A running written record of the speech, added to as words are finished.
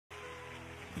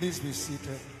Please be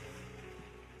seated.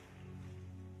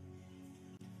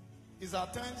 It's our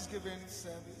Thanksgiving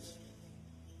service.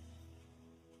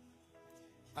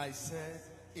 I said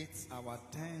it's our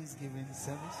Thanksgiving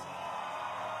service.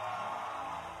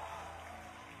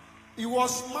 It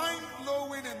was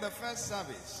mind-blowing in the first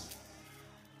service.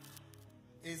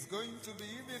 It's going to be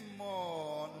even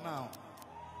more now.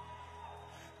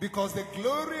 Because the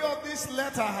glory of this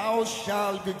latter house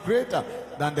shall be greater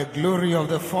than the glory of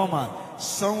the former.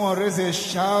 Someone raise a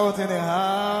shout in the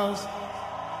house.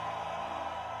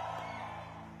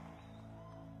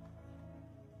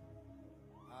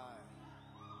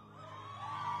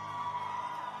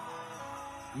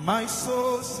 My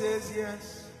soul says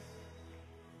yes.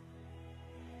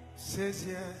 Says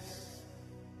yes.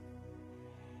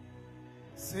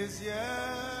 Says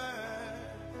yes.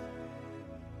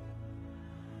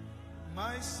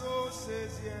 My soul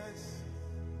says yes.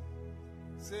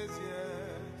 Says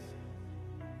yes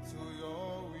to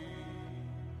your will.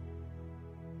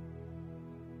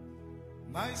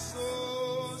 My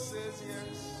soul says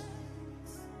yes.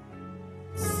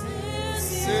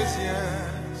 Says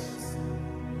yes.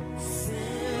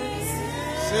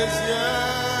 Says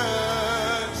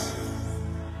yes.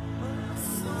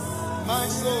 My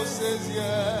soul says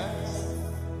yes.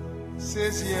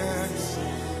 Says yes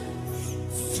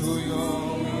to your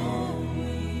will.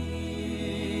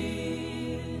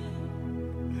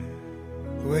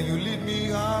 When you lead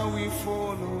me, I will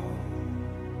follow.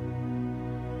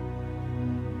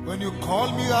 When you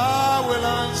call me, I will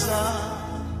answer.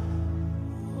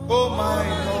 Oh my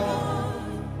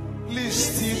Lord,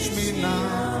 please teach me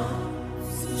now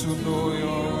to know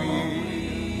your will.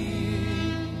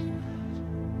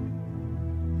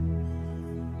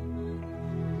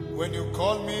 When you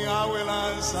call me, I will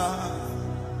answer.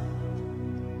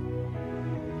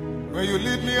 When you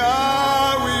lead me,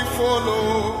 I will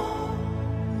follow.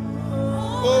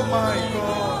 Oh my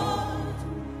God,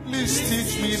 please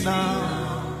teach me now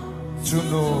to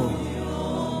know.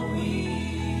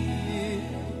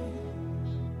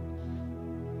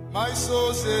 My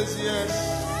soul says yes.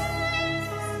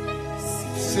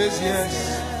 Says yes.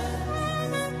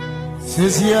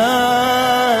 Says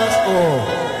yes. Oh,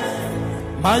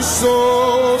 my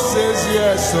soul says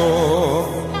yes. Oh,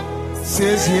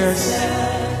 says yes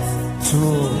to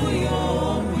your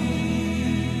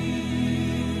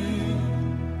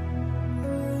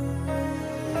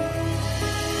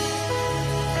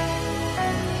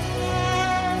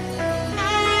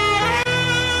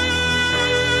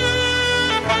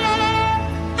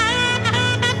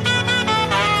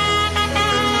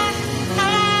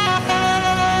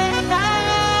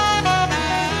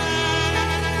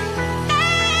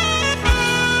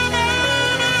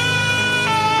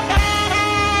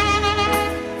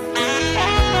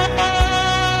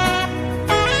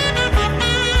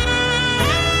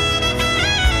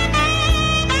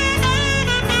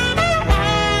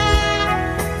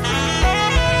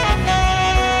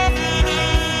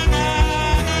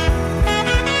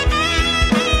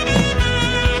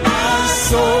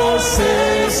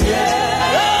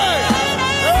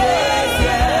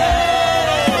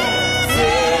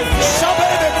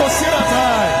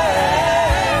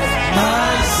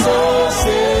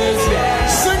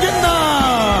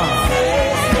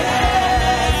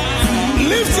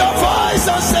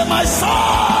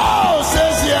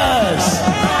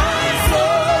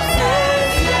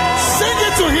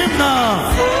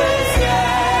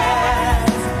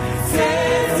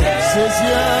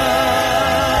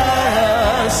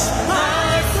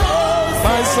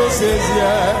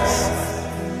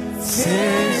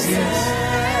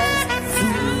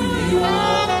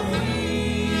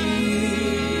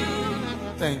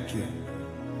Thank you.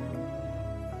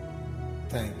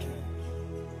 Thank you.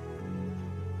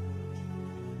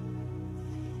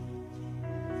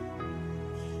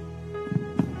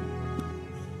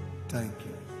 Thank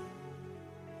you.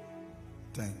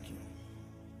 Thank you.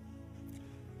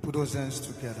 Put those hands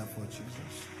together for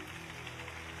Jesus.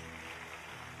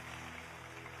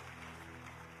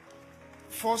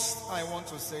 First, I want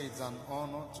to say it's an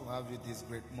honor to have you this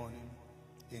great morning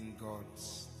in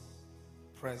God's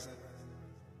presence.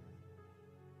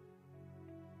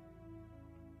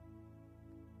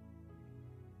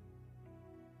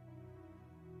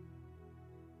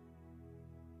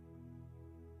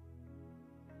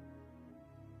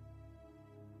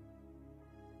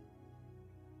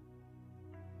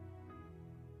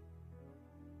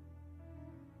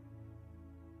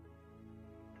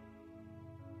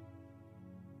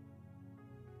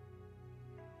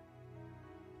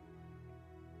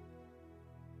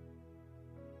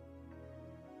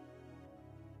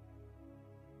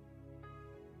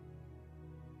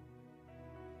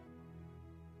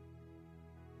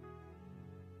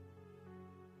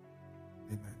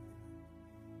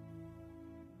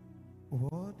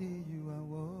 worthy, you are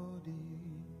worthy.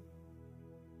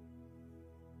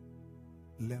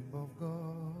 Lamb of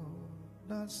God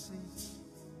that sits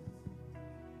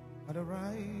at the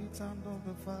right hand of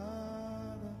the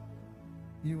Father,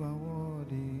 you are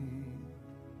worthy.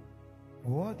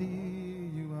 Worthy,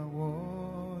 you are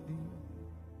worthy.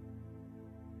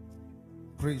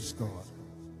 Praise God.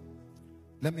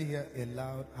 Let me hear a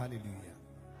loud hallelujah.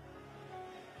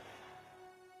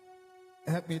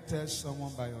 Help me tell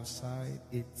someone by your side,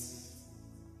 it's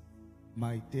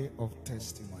my day of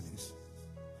testimonies.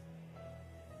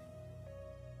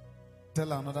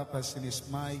 Tell another person, it's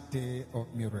my day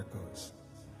of miracles.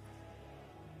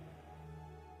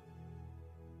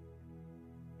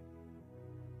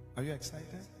 Are you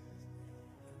excited?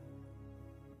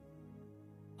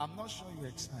 I'm not sure you're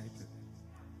excited.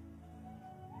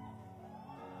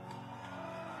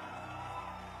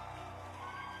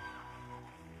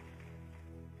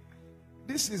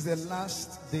 This is the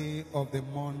last day of the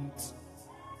month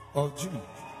of June.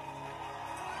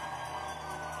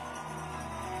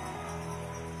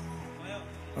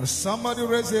 Somebody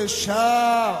raise a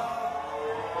shout.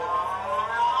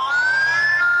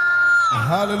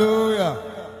 Hallelujah.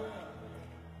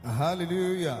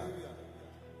 Hallelujah.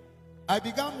 I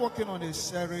began working on a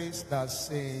series that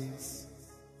says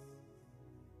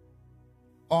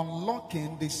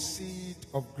unlocking the seed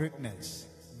of greatness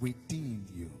within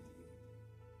you.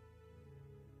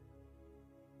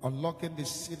 Unlocking the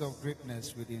seed of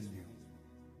greatness within you.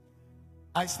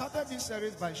 I started this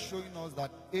series by showing us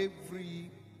that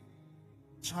every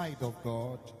child of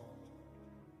God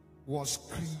was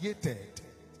created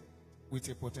with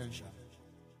a potential.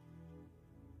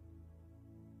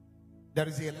 There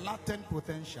is a latent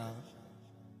potential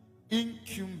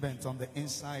incumbent on the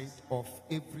inside of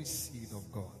every seed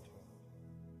of God.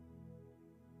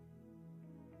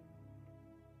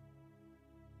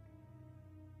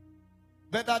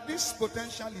 But that this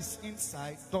potential is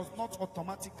inside does not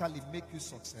automatically make you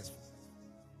successful.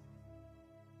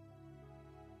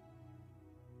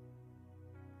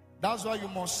 That's why you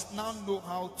must now know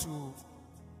how to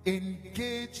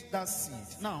engage that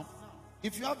seed. Now,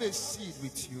 if you have a seed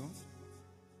with you,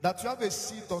 that you have a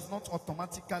seed does not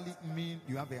automatically mean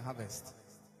you have a harvest.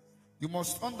 You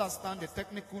must understand the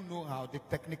technical know-how, the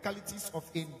technicalities of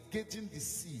engaging the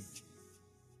seed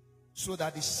so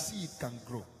that the seed can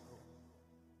grow.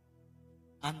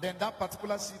 And then that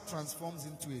particular seed transforms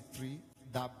into a tree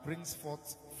that brings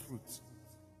forth fruit.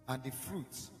 And the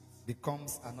fruit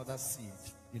becomes another seed.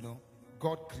 You know,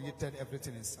 God created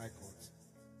everything in cycles.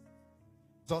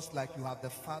 Just like you have the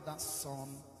Father, Son,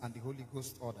 and the Holy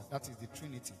Ghost order. That is the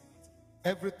Trinity.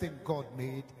 Everything God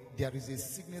made, there is a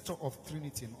signature of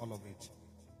Trinity in all of it.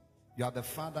 You have the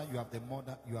Father, you have the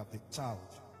Mother, you have the child.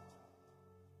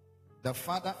 The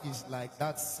Father is like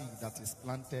that seed that is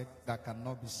planted that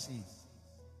cannot be seen.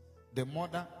 The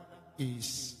mother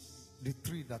is the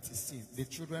tree that is seen. The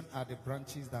children are the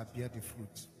branches that bear the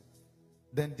fruit.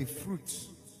 Then the fruit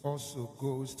also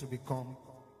goes to become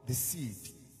the seed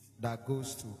that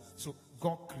goes to. So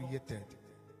God created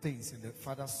things in the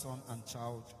Father, Son, and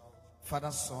child.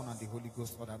 Father, Son, and the Holy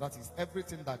Ghost order. That is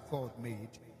everything that God made.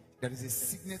 There is a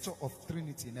signature of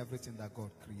Trinity in everything that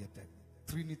God created.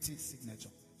 Trinity signature.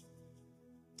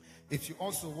 If you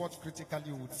also watch critically,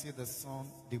 you would see the sun,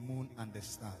 the moon, and the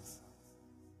stars.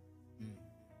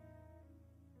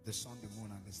 The sun, the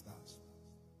moon, and the stars.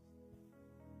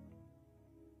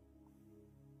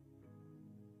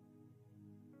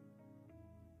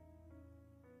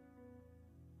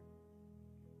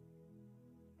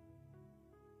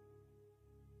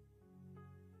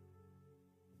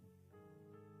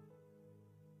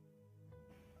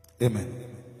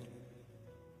 Amen.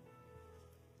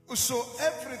 So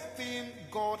everything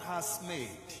God has made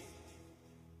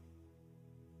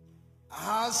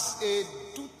has a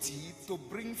duty to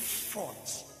bring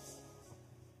forth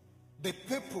the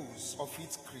purpose of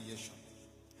its creation.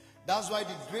 That's why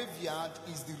the graveyard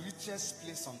is the richest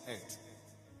place on earth.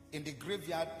 In the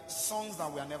graveyard, songs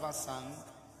that were never sung,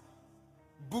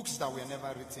 books that were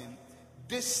never written,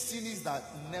 destinies that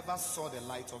never saw the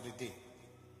light of the day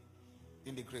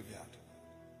in the graveyard.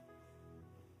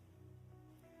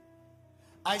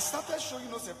 I started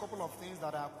showing us a couple of things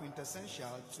that are quintessential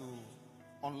to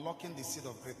unlocking the seed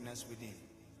of greatness within.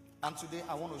 And today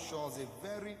I want to show us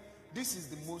this is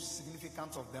the most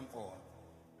significant of them all.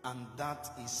 And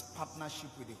that is partnership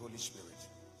with the Holy Spirit.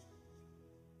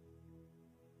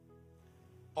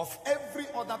 Of every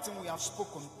other thing we have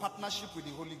spoken, partnership with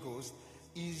the Holy Ghost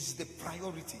is the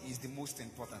priority, is the most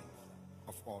important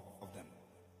of all of them.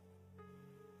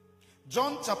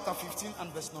 John chapter 15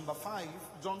 and verse number 5.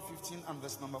 John 15 and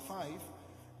verse number 5.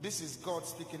 This is God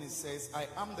speaking. It says, I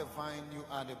am the vine, you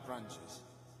are the branches.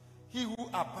 He who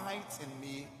abides in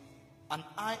me and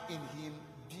I in him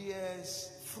bears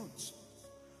fruit.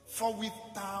 For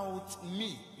without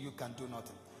me, you can do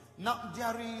nothing. Now,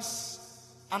 there is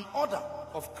an order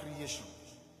of creation.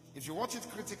 If you watch it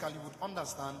critically, you would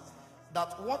understand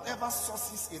that whatever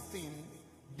sources a thing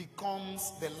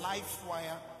becomes the life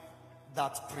wire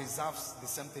that preserves the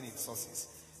same thing it sources.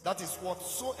 That is,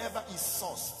 whatsoever is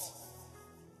sourced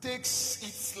takes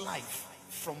its life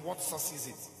from what sources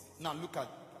it. Now look at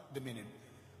the meaning.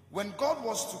 When God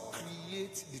was to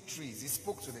create the trees, he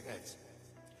spoke to the earth.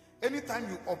 Anytime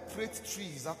you operate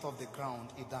trees out of the ground,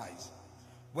 it dies.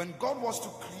 When God was to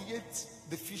create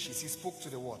the fishes, he spoke to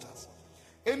the waters.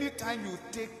 Anytime you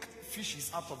take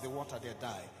fishes out of the water, they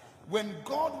die. When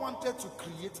God wanted to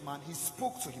create man, he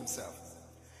spoke to himself.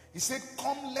 He said,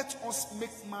 come, let us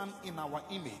make man in our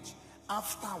image,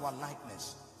 after our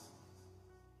likeness.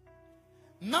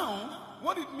 Now,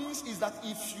 what it means is that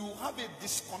if you have a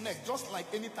disconnect, just like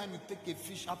anytime you take a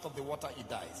fish out of the water, it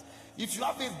dies. If you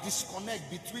have a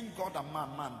disconnect between God and man,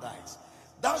 man dies.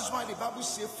 That's why the Bible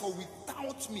says, for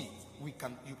without me, you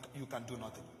can do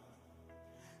nothing.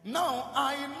 Now,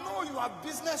 I know you have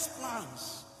business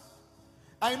plans.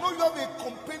 I know you have a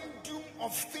compendium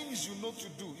of things you know to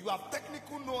do. You have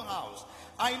technical know-hows.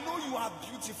 I know you are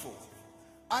beautiful.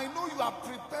 I know you have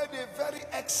prepared a very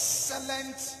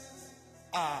excellent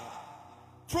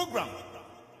program.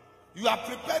 You have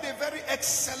prepared a very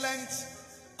excellent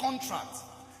contract.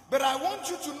 But I want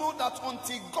you to know that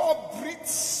until God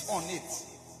breathes on it,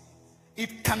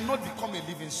 it cannot become a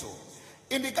living soul.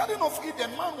 In the Garden of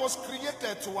Eden, man was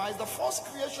created twice. The first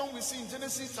creation we see in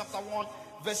Genesis chapter 1,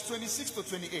 verse 26 to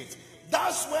 28.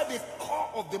 That's where the core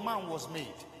of the man was made.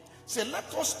 Say,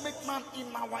 let us make man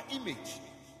in our image,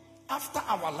 after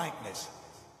our likeness.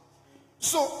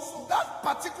 So that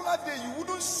particular day, you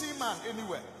wouldn't see man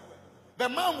anywhere. The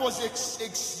man was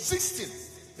existing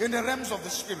in the realms of the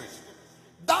spirit.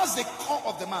 That's the core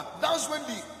of the man. That's when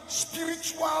the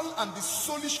spiritual and the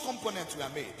soulish components were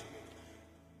made.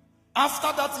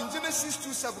 After that, in Genesis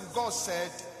 2:7, God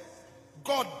said,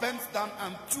 God bent down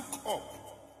and took up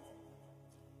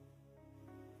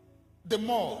the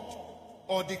mold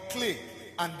or the clay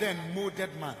and then molded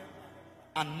man.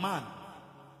 And man,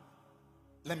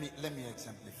 let me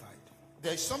exemplify it.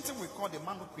 There is something we call the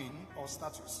mannequin or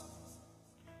status.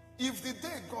 If the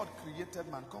day God created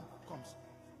man comes,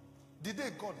 the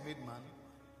day God made man,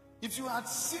 if you had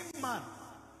seen man,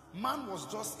 man was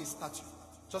just a statue,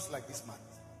 just like this man.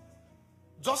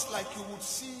 Just like you would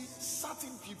see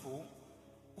certain people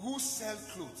who sell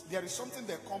clothes. There is something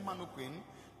they call mannequin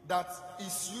that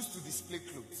is used to display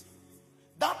clothes.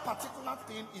 That particular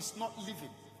thing is not living.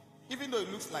 Even though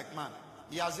it looks like man,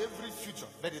 he has every future,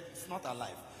 but it's not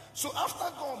alive. So after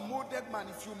God molded man,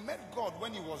 if you met God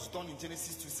when he was done in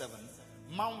Genesis 2:7,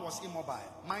 man was immobile.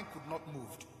 Man could not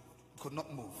move.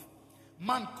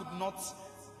 Man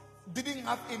didn't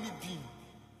have any being.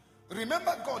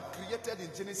 Remember, God created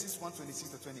in Genesis 1:26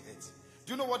 to 28.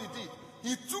 Do you know what he did?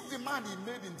 He took the man he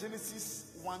made in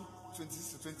Genesis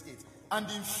 1:26 to 28 and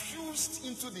infused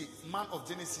into the man of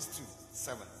Genesis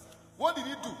 2:7. What did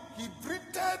he do? He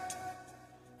breathed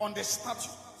on the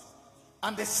statue,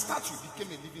 and the statue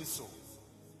became a living soul.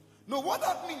 Now, what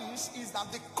that means is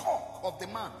that the core of the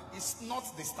man is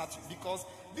not the statue, because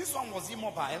this one was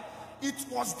immobile. It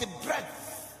was the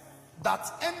breath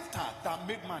that entered that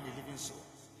made man a living soul.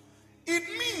 It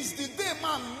means the day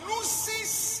man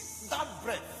loses that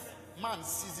breath, man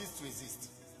ceases to exist.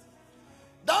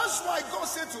 That's why God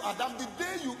said to Adam, the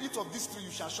day you eat of this tree,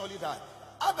 you shall surely die.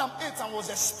 Adam ate and was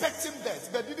expecting death,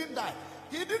 but didn't die.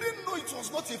 He didn't know it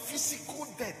was not a physical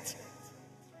death.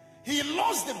 He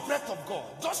lost the breath of God.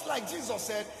 Just like Jesus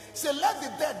said, say, let the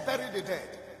dead bury the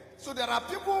dead. So there are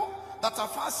people that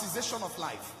have had cessation of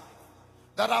life,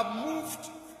 that have moved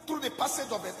through the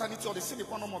passage of eternity or the sine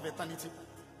qua non of eternity.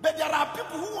 But there are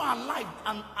people who are alive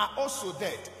and are also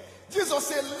dead. Jesus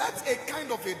said, let a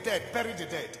kind of a dead bury the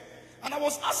dead. And I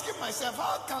was asking myself,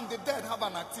 how can the dead have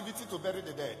an activity to bury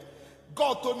the dead?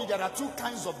 God told me there are two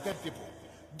kinds of dead people.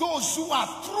 Those who are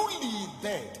truly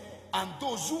dead and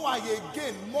those who are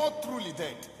again more truly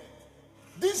dead.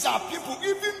 These are people,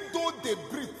 even though they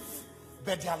breathe,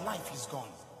 but their life is gone.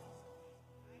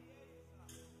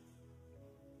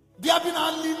 They have been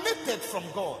alienated from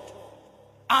God.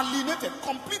 Alienated,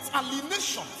 complete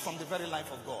alienation from the very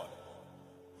life of God.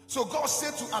 So God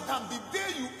said to Adam, the day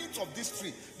you eat of this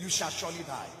tree, you shall surely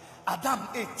die. Adam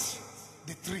ate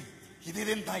the tree. He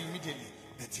didn't die immediately,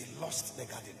 but he lost the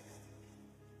garden.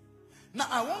 Now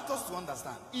I want us to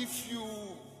understand, if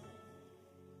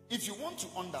If you want to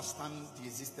understand the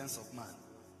existence of man,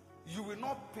 you will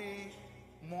not pay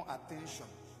more attention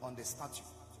on the statue.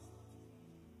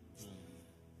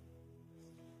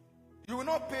 You will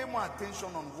not pay more attention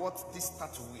on what this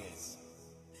statue wears.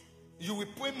 You will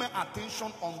pay more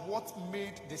attention on what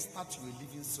made the statue a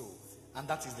living soul, and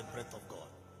that is the breath of God.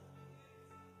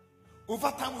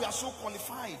 Over time, we are so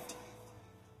qualified.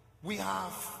 We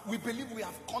believe we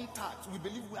have contact. We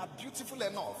believe we are beautiful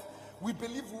enough. We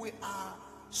believe we are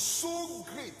so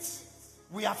great.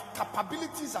 We have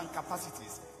capabilities and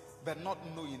capacities, but not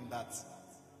knowing that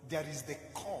there is the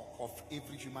core of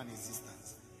every human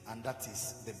existence, and that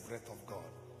is the breath of God.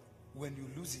 When you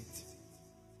lose it,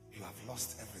 you have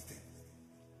lost everything.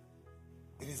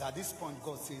 It is at this point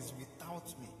God says, without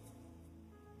me,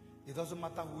 it doesn't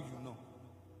matter who you know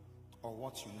or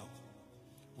what you know.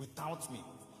 Without me,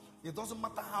 it doesn't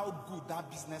matter how good that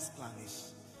business plan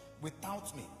is.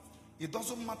 Without me, it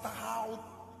doesn't matter how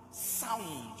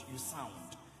sound you sound.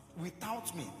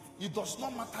 Without me, it does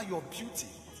not matter your beauty.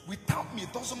 Without me,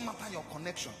 it doesn't matter your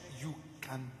connection. You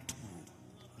can do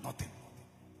nothing.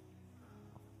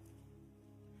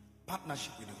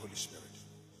 Partnership with the Holy Spirit.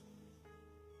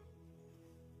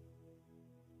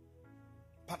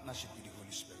 Partnership with the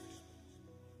Holy Spirit.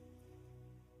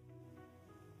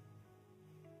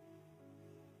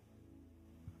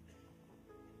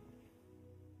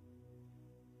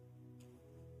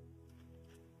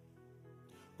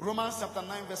 Romans chapter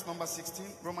 9 verse number 16.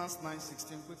 Romans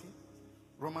 9:16 quickly.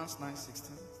 Romans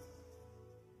 9:16.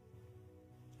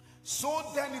 So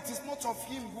then it is not of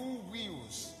him who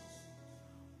wills,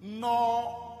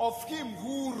 nor of him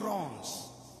who runs,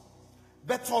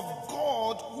 but of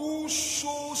God who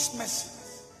shows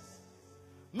mercy.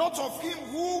 Not of him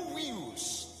who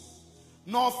wills,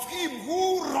 nor of him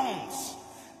who runs,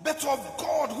 but of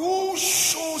God who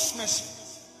shows mercy.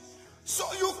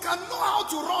 So you can know how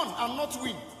to run and not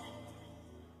win.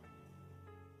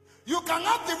 You can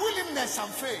have the willingness and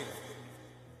fail.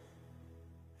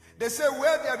 They say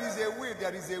where there is a way,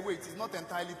 there is a way. It is not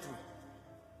entirely true.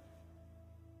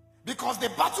 Because the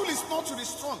battle is not to the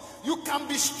strong. You can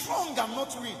be strong and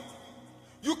not win.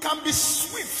 You can be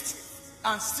swift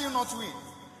and still not win.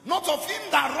 Not of him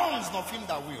that runs, not of him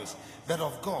that wills, but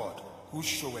of God who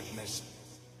showeth mercy.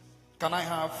 Can I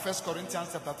have 1 Corinthians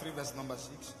chapter 3 verse number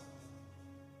 6?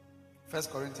 1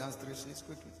 Corinthians 3:6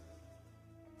 quickly.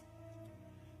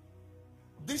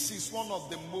 This is one of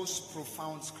the most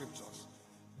profound scriptures.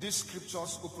 These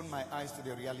scriptures open my eyes to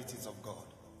the realities of God.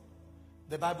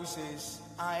 The Bible says,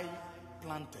 I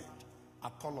planted,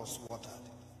 Apollos watered,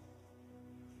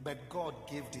 but God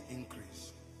gave the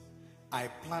increase. I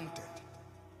planted,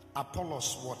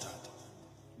 Apollos watered,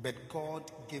 but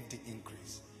God gave the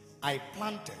increase. I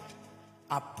planted,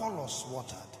 Apollos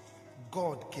watered,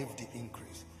 God gave the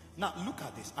increase. Now look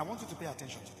at this. I want you to pay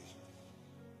attention to this.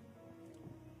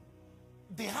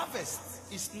 The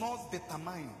harvest is not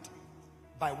determined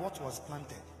by what was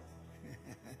planted.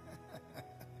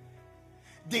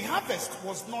 The harvest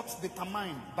was not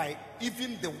determined by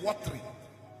even the watering.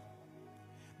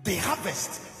 The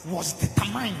harvest was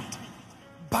determined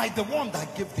by the one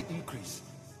that gave the increase.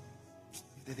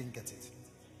 They didn't get it.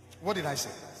 What did I say?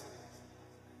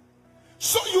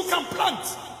 So you can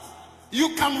plant,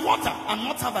 you can water and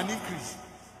not have an increase.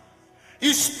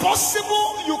 It's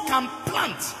possible you can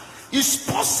plant. It's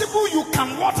possible you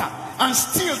can water and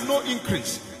still no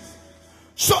increase.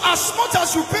 So as much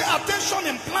as you pay attention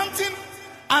in planting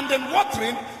and then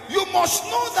watering, you must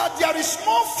know that there is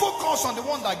more focus on the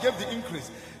one that gave the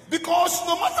increase. Because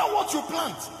no matter what you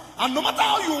plant and no matter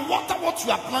how you water what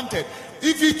you have planted,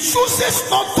 if he chooses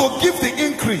not to give the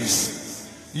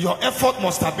increase, your effort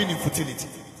must have been in futility.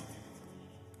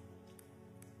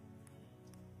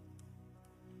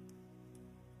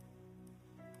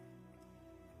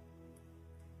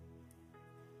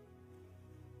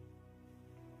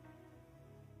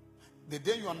 The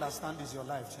day you understand this, your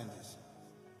life changes.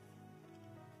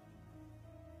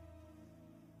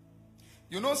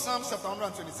 You know, Psalm chapter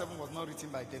 127 was not written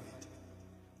by David.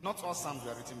 Not all Psalms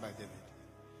were written by David.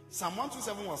 Psalm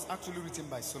 127 was actually written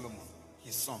by Solomon,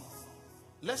 his son.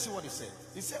 Let's see what he said.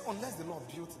 He said, unless the Lord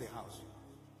built the house,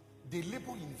 they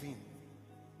labor in vain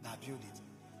that build it.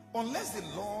 Unless the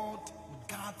Lord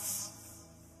guards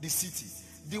the city,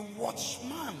 the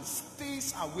watchman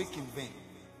stays awake in vain.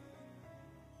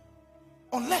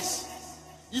 Unless,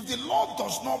 if the Lord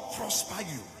does not prosper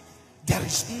you, there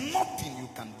is nothing you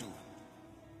can do.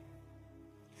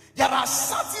 There are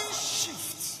certain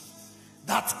shifts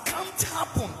that can't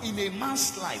happen in a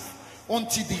man's life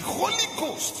until the Holy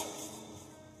Ghost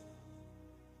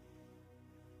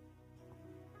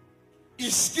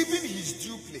is given his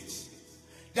due place.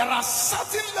 There are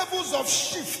certain levels of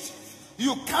shift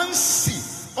you can't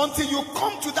see until you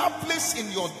come to that place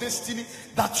in your destiny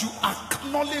that you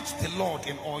acknowledge the Lord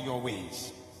in all your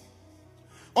ways.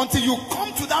 Until you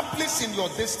come to that place in your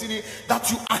destiny that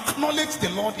you acknowledge the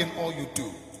Lord in all you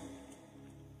do.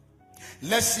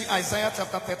 Let's see Isaiah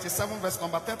chapter 37 verse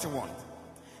number 31.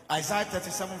 Isaiah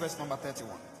 37 verse number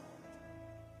 31.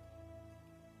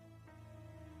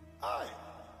 Aye.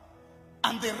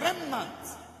 And the remnant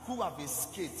who have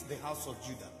escaped the house of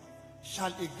Judah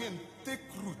shall again take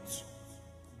root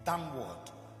downward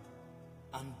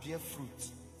and bear fruit.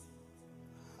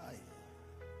 Aye.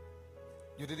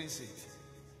 You didn't say it.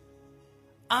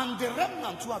 And the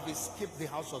remnant who have escaped the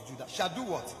house of Judah shall do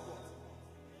what?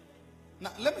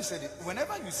 Now let me say this.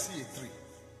 Whenever you see a tree,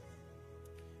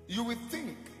 you will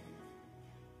think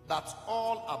that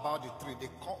all about the tree, the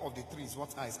core of the tree is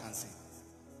what eyes can see.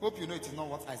 Hope you know it is not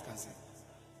what eyes can see.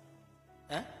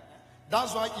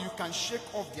 That's why you can shake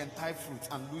off the entire fruit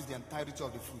and lose the entirety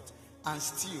of the fruit, and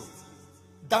still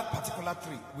that particular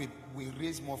tree will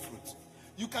raise more fruit.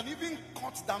 You can even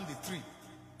cut down the tree,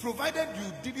 provided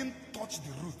you didn't touch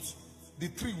the root, the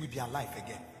tree will be alive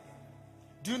again.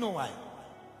 Do you know why?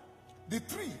 The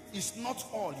tree is not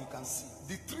all you can see.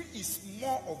 The tree is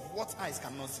more of what eyes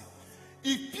cannot see.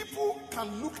 If people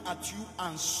can look at you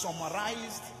and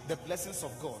summarize the blessings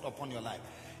of God upon your life,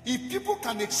 if people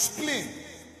can explain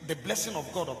the blessing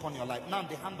of God upon your life, now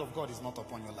the hand of God is not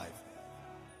upon your life.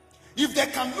 If they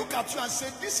can look at you and say,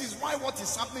 this is why what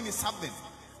is happening,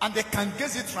 and they can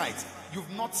guess it right, you've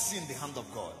not seen the hand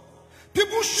of God.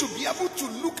 People should be able to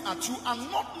look at you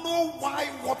and not know why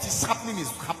what is happening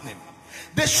is happening.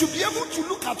 They should be able to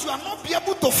look at you and not be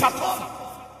able to fathom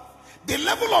the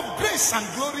level of grace and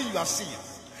glory you are seeing.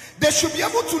 They should be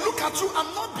able to look at you and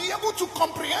not be able to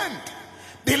comprehend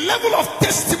the level of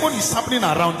testimony is happening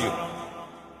around you.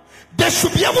 They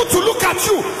should be able to look at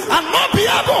you and not be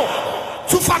able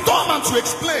to fathom and to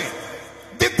explain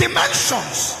the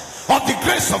dimensions of the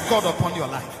grace of God upon your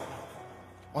life.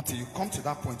 Until you come to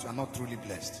that point, you are not truly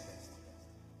blessed.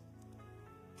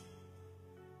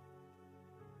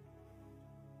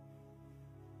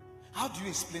 How do you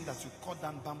explain that you cut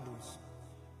down bamboos,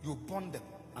 you burn them,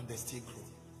 and they still grow?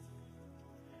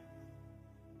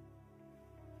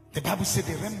 The Bible said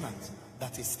the remnant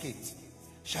that escaped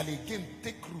shall again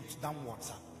take root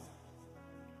downwards.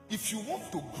 If you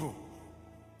want to grow,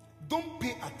 don't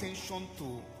pay attention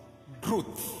to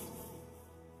growth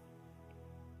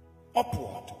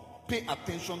upward. Pay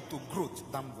attention to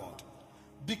growth downward.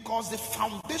 Because the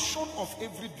foundation of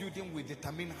every building will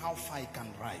determine how far it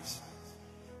can rise.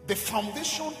 The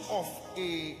foundation of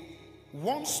a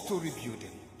one-story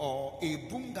building or a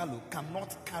bungalow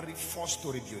cannot carry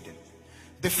four-story building.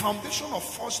 The foundation of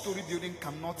four-story building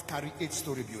cannot carry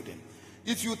eight-story building.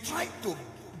 If you try to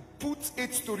put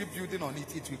eight-story building on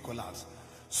it, it will collapse.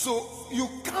 So you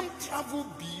can't travel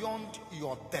beyond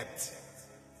your depth.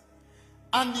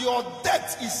 And your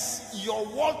depth is your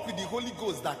walk with the Holy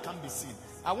Ghost that can be seen.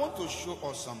 I want to show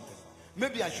us something.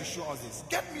 Maybe I should show us this.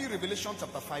 Get me Revelation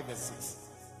chapter 5 verse 6.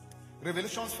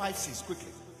 Revelation 5:6,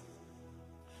 quickly.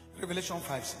 Revelation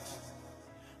 5:6.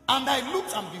 And I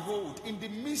looked, and behold, in the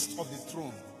midst of the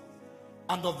throne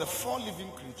and of the four living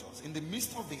creatures, in the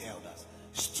midst of the elders,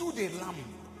 stood a lamb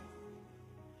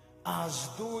as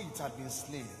though it had been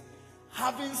slain,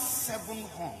 having 7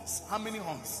 horns. How many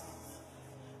horns?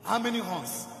 How many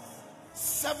horns?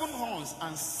 7 horns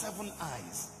and 7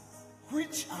 eyes,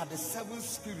 which are the 7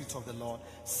 spirits of the Lord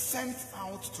sent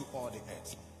out to all the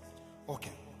earth.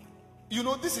 Okay. You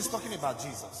know, this is talking about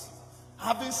Jesus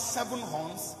having 7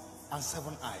 horns and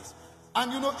 7 eyes.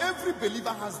 And you know, every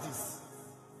believer has this.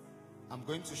 I'm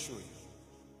going to show you.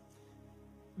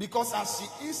 Because as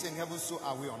she is in heaven, so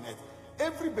are we on earth.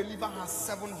 Every believer has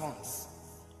 7 horns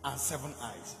and 7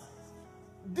 eyes.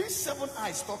 These 7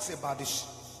 eyes talks about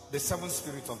the 7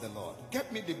 spirits of the Lord.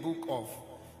 Get me the book of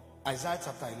Isaiah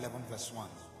chapter 11 verse 1.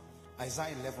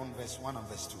 Isaiah 11 verse 1 and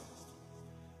verse 2.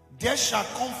 There shall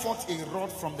come forth a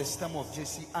rod from the stem of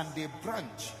Jesse, and a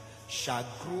branch shall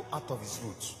grow out of his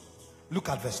roots. Look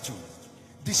at verse 2.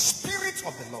 The Spirit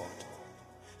of the Lord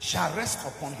shall rest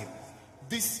upon him.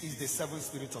 This is the 7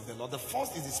 spirits of the Lord. The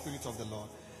first is the Spirit of the Lord.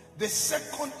 The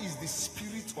second is the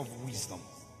Spirit of wisdom.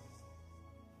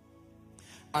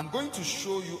 I'm going to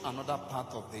show you another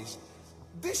part of this.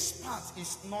 This part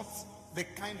is not the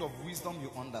kind of wisdom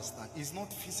you understand. It's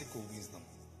not physical wisdom.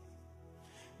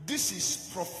 This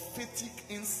is prophetic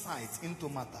insight into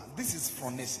matter. This is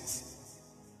phronesis.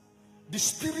 The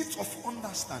spirit of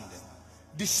understanding,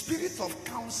 the spirit of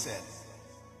counsel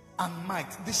and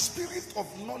might, the spirit of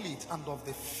knowledge and of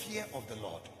the fear of the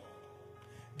Lord.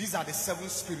 These are the seven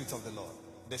spirits of the Lord.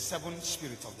 The seven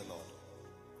spirits of the Lord.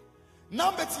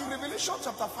 Now, but in Revelation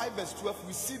chapter 5 verse 12,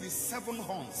 we see the seven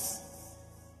horns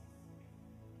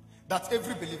that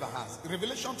every believer has.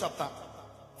 Revelation chapter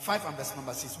 5 and verse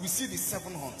number 6, we see the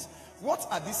seven horns. What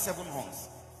are these seven horns?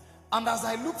 And as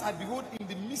I looked, I behold in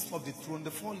the midst of the throne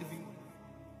the four living.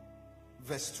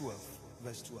 Verse 12.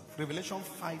 Verse 12. Revelation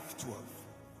 5:12.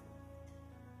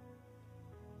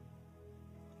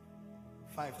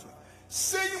 5:12.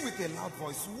 Saying with a loud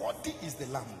voice, worthy is the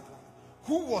Lamb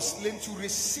who was slain to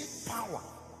receive power.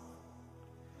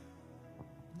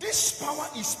 This power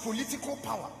is political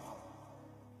power.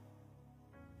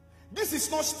 This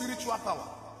is not spiritual power.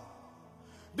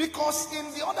 Because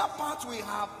in the other part we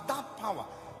have that power.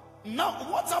 Now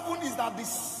what happened is that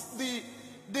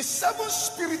the seven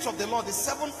spirits of the Lord, the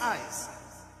seven eyes,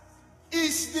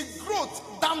 is the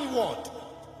growth downward.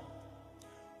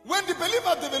 When the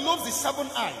believer develops the seven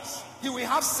eyes, he will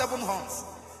have seven horns.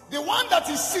 The one that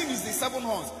is seen is the seven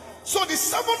horns. So the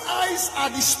seven eyes are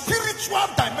the spiritual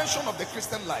dimension of the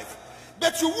Christian life.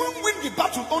 But you won't win the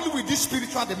battle only with this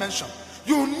spiritual dimension.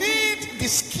 You need the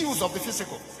skills of the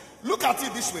physical. Look at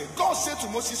it this way. God said to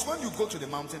Moses, when you go to the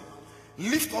mountain,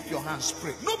 lift up your hands,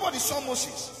 pray. Nobody saw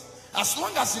Moses. As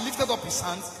long as he lifted up his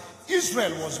hands,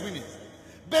 Israel was winning.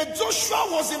 But Joshua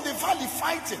was in the valley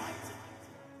fighting.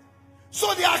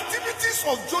 So the activities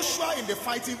of Joshua in the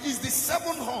fighting is the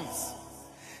seven horns.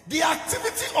 The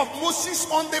activity of Moses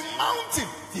on the mountain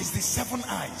is the seven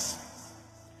eyes.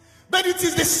 But it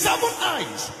is the seven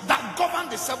eyes that govern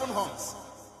the seven horns.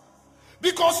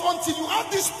 Because until you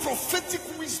have this prophetic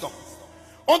wisdom,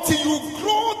 until you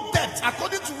grow depth,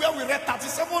 according to where we read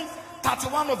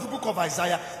 31 of the book of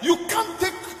Isaiah, you can't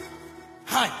take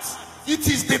height. It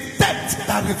is the depth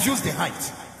that reveals the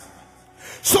height.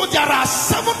 So there are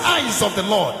seven eyes of the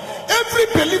Lord. Every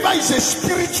believer is a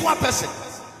spiritual person.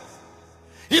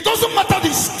 It doesn't matter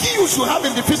the skills you have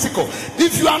in the physical.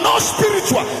 If you are not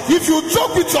spiritual, if you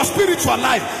joke with your spiritual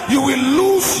life, you will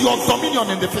lose your dominion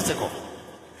in the physical.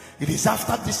 It is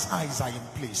after these eyes are in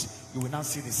place, you will now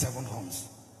see the seven horns.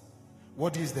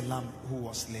 What is the Lamb who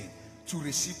was slain? To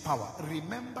receive power.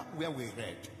 Remember where we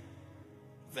read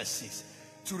verse 6.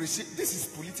 To receive, this is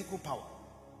political power.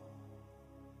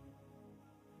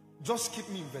 Just keep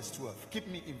me in verse 12. Keep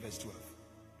me in verse 12.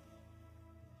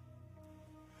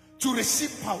 To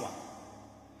receive power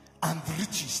and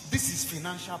riches. This is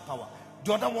financial power.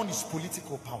 The other one is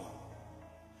political power.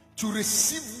 To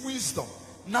receive wisdom.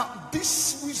 Now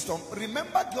this wisdom,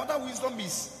 remember the other wisdom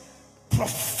is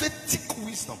prophetic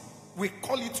wisdom. We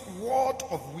call it word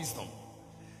of wisdom.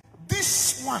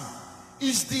 This one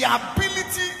is the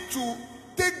ability to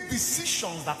take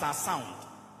decisions that are sound.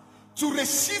 To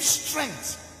receive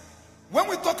strength. When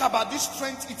we talk about this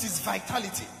strength, it is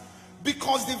vitality.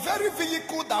 Because the very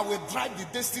vehicle that will drive the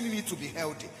destiny needs to be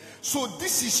healthy. So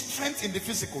this is strength in the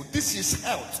physical. This is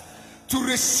health. To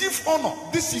receive honor.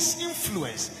 This is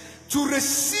influence. To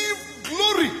receive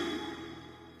glory.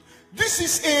 This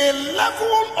is a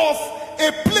level of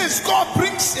a place God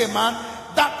brings a man,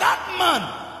 that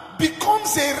man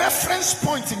becomes a reference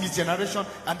point in his generation,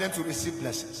 and then to receive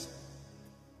blessings.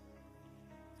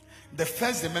 The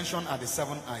first dimension are the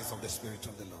seven eyes of the Spirit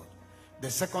of the Lord. The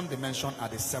second dimension are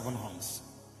the seven horns.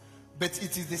 But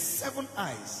it is the seven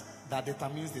eyes that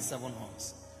determines the seven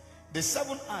horns. The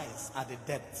seven eyes are the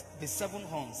depth. The seven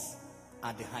horns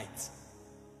are the height.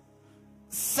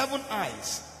 Seven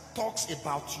eyes talks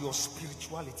about your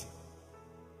spirituality,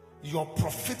 your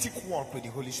prophetic walk with the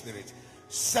Holy Spirit.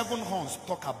 Seven horns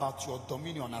talk about your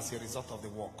dominion as a result of the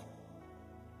walk.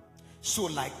 So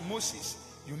like Moses,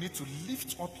 you need to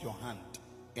lift up your hand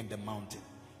in the mountain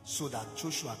so that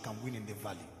Joshua can win in the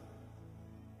valley.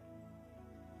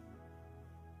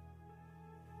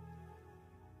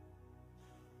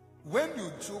 When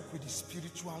you joke with the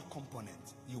spiritual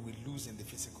component, you will lose in the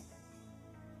physical.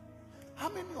 How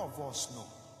many of us know?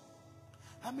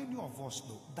 How many of us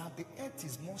know that the earth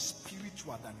is more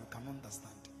spiritual than you can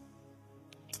understand?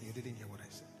 You didn't hear what I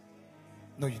said.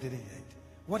 No, you didn't hear it.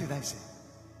 What did I say?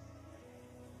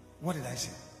 What did I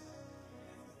say?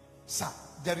 Sir,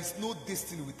 there is no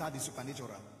destiny without the supernatural.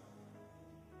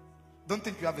 Don't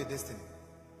think you have a destiny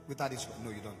without this. No,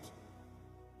 you don't.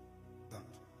 Don't.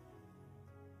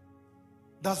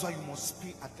 That's why you must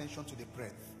pay attention to the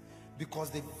breath.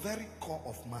 Because the very core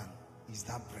of man is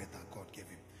that breath that God gave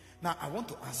him. Now, I want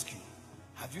to ask you,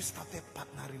 have you started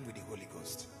partnering with the Holy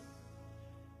Ghost?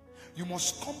 You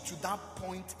must come to that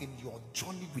point in your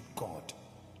journey with God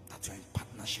that you are in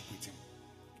partnership with him.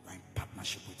 You are in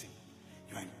partnership with him.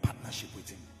 You are in partnership with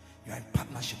him. You are in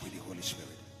partnership with the Holy Spirit.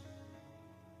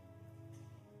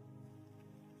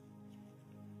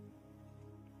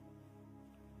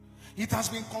 It has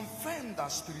been confirmed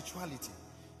that spirituality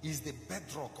is the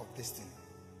bedrock of destiny.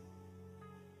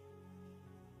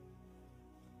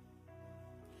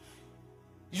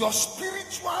 Your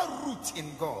spiritual root in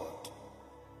God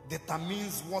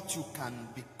determines what you can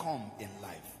become in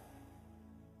life.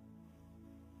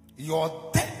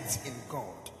 Your depth in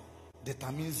God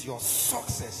determines your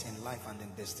success in life and in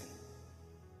destiny.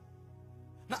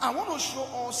 Now, I want to show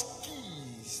us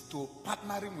keys to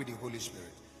partnering with the Holy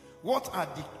Spirit. What are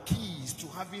the keys to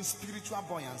having spiritual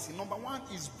buoyancy? Number one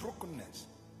is brokenness.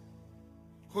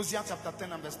 Hosea chapter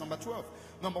 10 and verse number 12.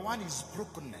 Number one is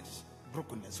brokenness.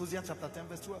 Brokenness. Hosea chapter 10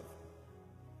 verse 12.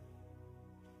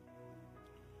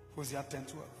 Hosea 10,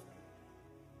 12.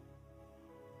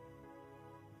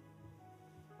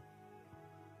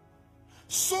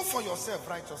 Sow for yourself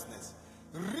righteousness.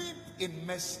 Reap in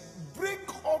mercy. Break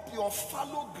up your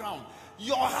fallow ground.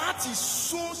 Your heart is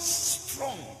so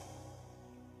strong.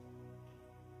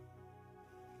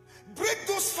 Break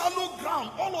those fallow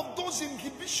ground, all of those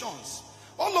inhibitions,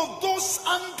 all of those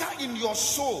anger in your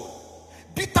soul,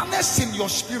 bitterness in your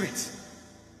spirit,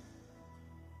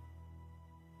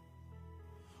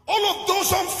 all of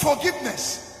those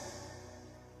unforgiveness,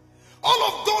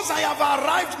 all of those I have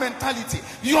arrived mentality,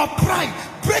 your pride,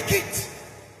 break it.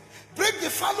 Break the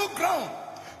fallow ground.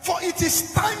 For it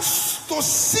is time to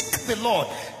seek the Lord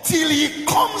till he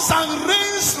comes and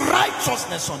rains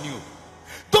righteousness on you.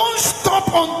 Don't stop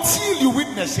until you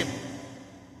witness him.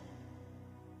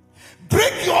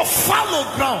 Break your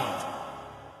fallow ground.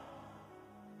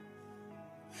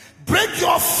 Break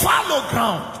your fallow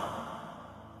ground.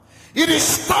 It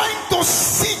is time to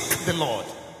seek the Lord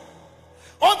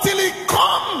until he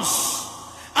comes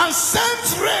and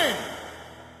sends rain.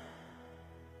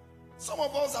 Some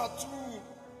of us are too,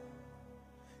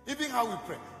 even how we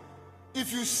pray.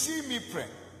 If you see me pray,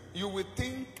 you will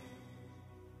think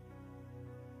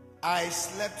I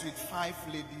slept with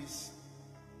 5 ladies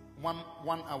one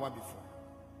hour before.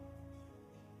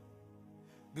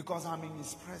 Because I'm in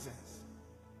his presence.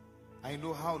 I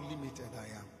know how limited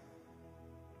I am.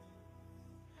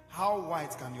 How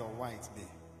white can your white be?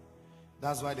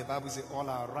 That's why the Bible says all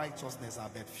our righteousness are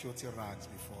but filthy rags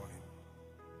before him.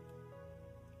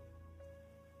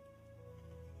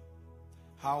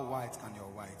 How white can your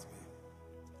white be?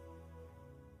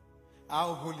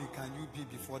 How holy can you be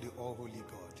before the all-holy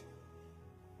God?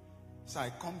 So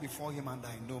I come before him and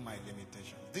I know my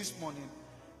limitations. This morning,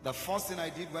 the first thing I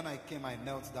did when I came, I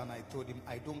knelt down. I told him,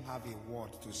 I don't have a word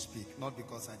to speak. Not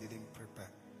because I didn't prepare.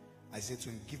 I said to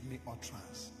him, give me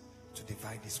utterance to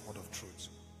divide this word of truth.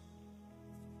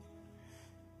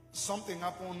 Something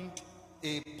happened.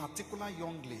 A particular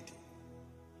young lady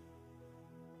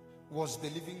was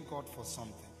believing God for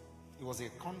something. It was a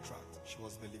contract she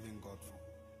was believing God for.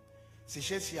 She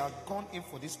said she had gone in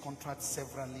for this contract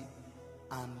severally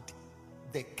and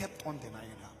they kept on denying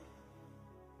her.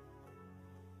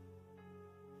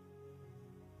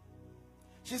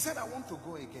 She said, I want to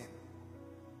go again.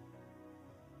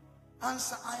 And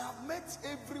so I have met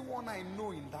everyone I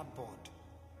know in that board.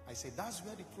 I said, that's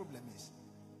where the problem is.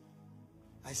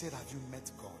 I said, have you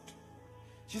met God?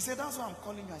 She said, that's why I'm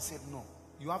calling you. I said, no.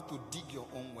 You have to dig your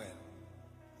own well.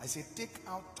 I said, take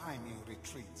out time in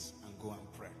retreats and go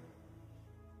and pray.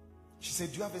 She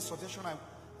said, do you have a suggestion?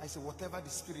 I said, whatever the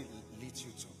Spirit leads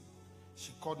you to.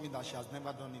 She called me that she has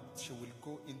never done it. She will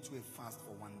go into a fast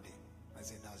for 1 day. I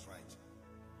said, that's right.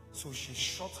 So she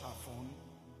shut her phone,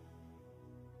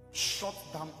 shut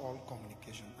down all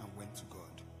communication and went to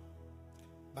God.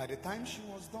 By the time she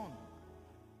was done,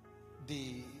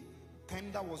 the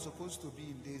tender was supposed to be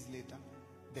in days later.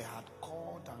 They had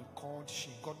called and called. She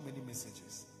got many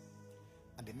messages.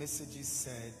 And the messages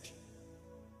said,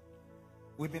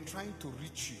 we've been trying to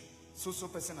reach you. So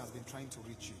person has been trying to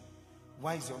reach you.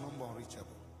 Why is your number unreachable?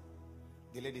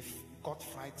 The lady got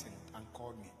frightened and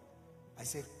called me. I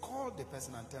said, call the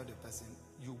person and tell the person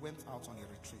you went out on a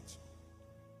retreat.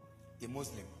 A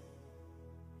Muslim.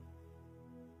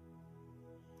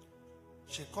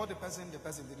 She called the person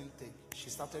didn't take. She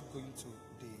started going to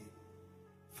the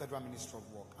Federal Ministry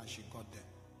of Work and she got there.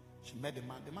 She met the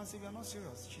man. The man said, we are not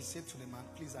serious. She said to the man,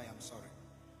 please, I am sorry.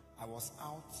 I was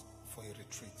out for a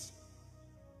retreat.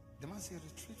 The man said,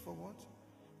 retreat for what?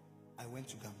 I went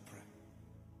to go and pray.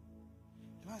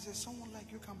 The man said, someone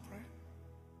like you can pray?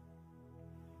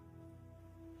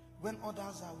 When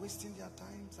others are wasting their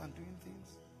times and doing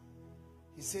things.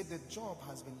 He said, the job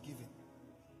has been given.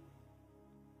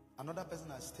 Another person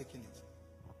has taken it.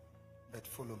 But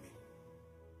follow me.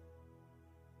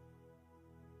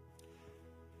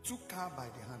 Took her by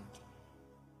the hand.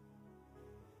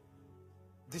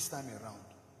 This time around.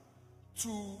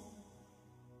 To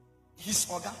his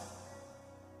organ.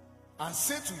 and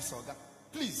say to his organ,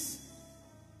 please,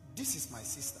 this is my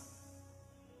sister.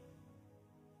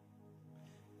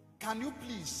 Can you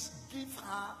please give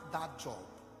her that job?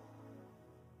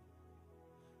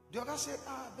 The other said,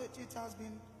 but it has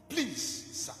been, please,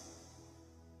 sir.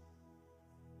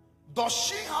 Does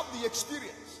she have the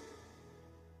experience?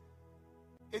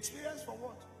 Experience for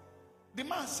what? The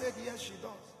man said, yes, she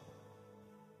does.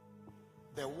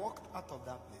 They walked out of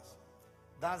that place.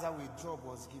 That's how a job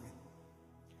was given.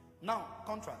 Now,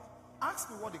 contract.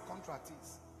 Ask me what the contract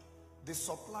is. The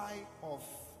supply of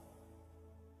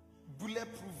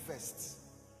bulletproof vests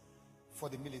for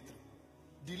the military.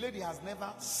 The lady has never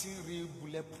seen real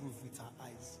bulletproof with her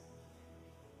eyes.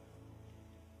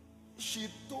 She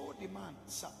told the man,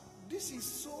 sir, this is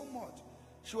so much.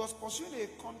 She was pursuing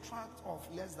a contract of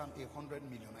less than 100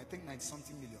 million. I think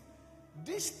 90-something million.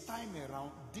 This time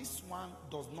around, this one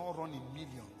does not run in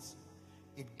millions.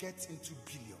 It gets into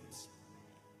billions.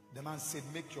 The man said,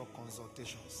 make your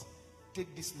consultations.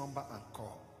 Take this number and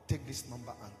call. Take this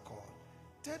number and call.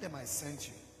 Tell them I sent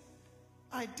you.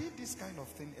 I did this kind of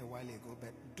thing a while ago,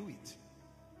 but do it.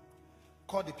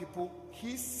 Call the people.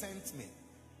 He sent me.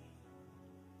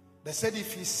 They said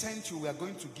if he sent you, we are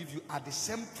going to give you at the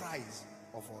same price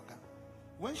of organ.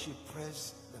 When she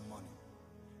pressed the money,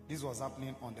 this was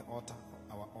happening on the altar,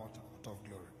 our altar of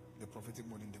glory, the prophetic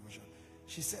morning devotion.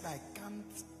 She said, I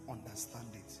can't understand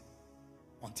it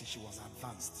until she was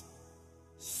advanced.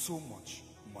 So much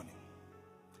money.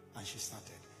 And she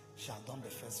started. She had done the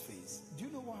first phase. Do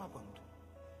you know what happened?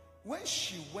 When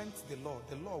she went to the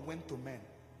Lord went to men.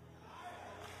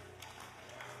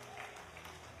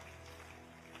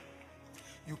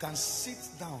 You can sit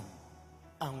down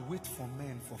and wait for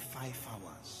men for 5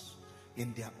 hours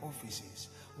in their offices.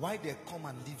 While they come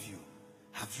and leave you,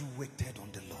 have you waited on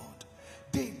the Lord?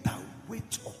 They that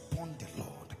wait upon the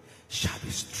Lord shall be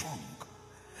strong.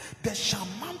 They shall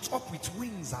mount up with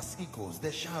wings as eagles.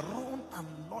 They shall run and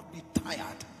not be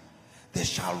tired. They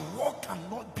shall walk and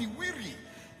not be weary,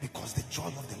 because the joy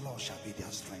of the Lord shall be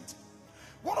their strength.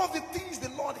 One of the things the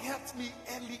Lord helped me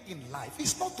early in life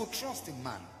is not to trust in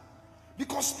man.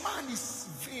 Because man is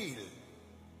veiled.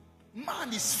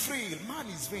 Man is frail. Man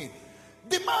is vain.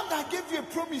 The man that gave you a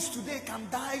promise today can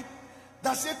die.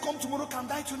 That said come tomorrow can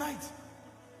die tonight.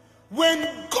 When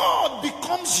God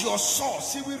becomes your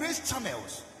source, he will raise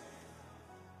channels.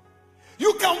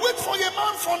 You can wait for a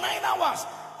man for 9 hours.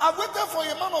 I waited for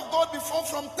a man of God before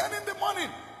from 10 in the morning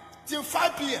till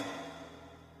 5 p.m.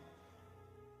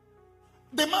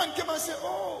 The man came and said,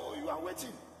 oh, you are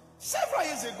waiting. Several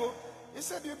years ago, he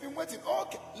said, you've been waiting.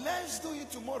 Okay, let's do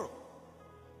it tomorrow.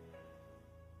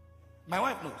 My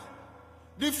wife knows.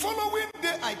 The following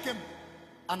day I came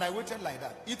and I waited like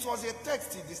that. It was a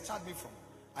text he discharged me from.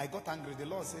 I got angry. The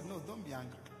Lord said, no, don't be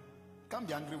angry. Can't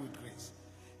be angry with grace.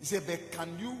 He said, but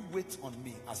can you wait on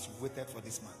me as you waited for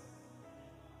this man?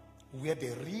 Where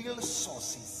the real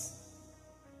source is.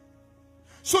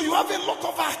 So you have a lot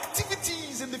of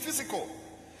activities in the physical.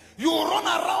 You run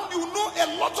around, you know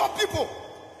a lot of people.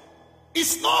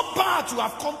 It's not bad to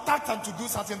have contact and to do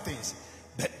certain things.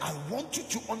 But I want you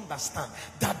to understand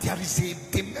that there is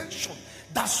a dimension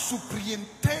that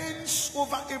superintends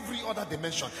over every other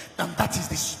dimension. And that is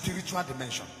the spiritual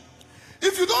dimension.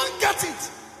 If you don't get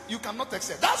it, you cannot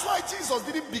accept. That's why Jesus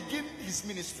didn't begin his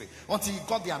ministry until he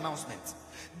got the announcement.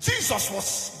 Jesus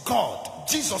was God.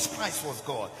 Jesus Christ was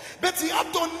God. But he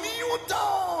had to kneel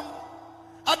down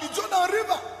at the Jordan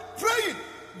River praying.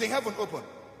 The heaven opened.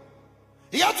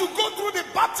 He had to go through the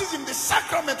baptism, the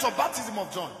sacrament of baptism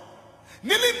of John.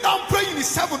 Kneeling down praying,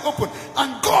 his heaven opened.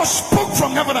 And God spoke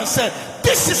from heaven and said,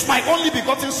 this is my only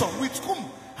begotten son, with whom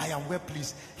I am well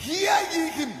pleased. Hear ye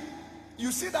him.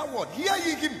 You see that word? Hear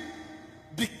ye him.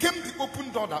 Became the open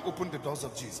door that opened the doors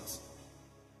of Jesus.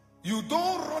 You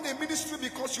don't run a ministry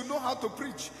because you know how to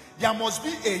preach. There must be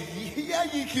a hear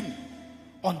ye him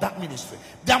on that ministry.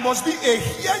 There must be a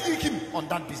hear ye him on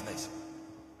that business.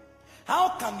 How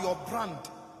can your brand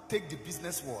take the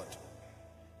business world?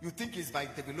 You think it's by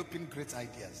developing great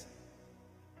ideas.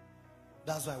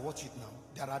 That's why I watch it now.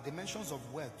 There are dimensions of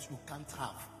wealth you can't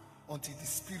have until the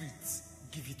spirits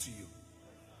give it to you.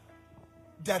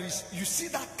 There is, you see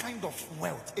that kind of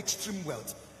wealth, extreme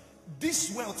wealth.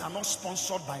 This wealth are not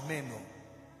sponsored by men, no.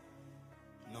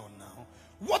 No, now.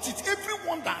 Watch it.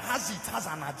 Everyone that has it has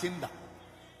an agenda.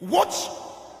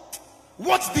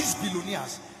 Watch these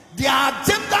billionaires. Their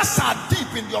agendas are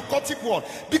deep in the occultic world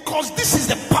because this is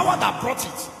the power that brought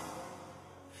it.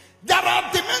 There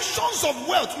are dimensions of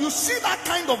wealth. You see that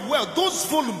kind of wealth, those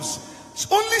volumes,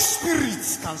 only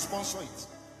spirits can sponsor it.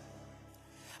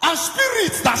 And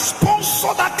spirits that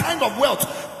sponsor that kind of wealth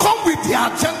come with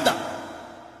their agenda.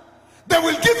 They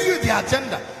will give you the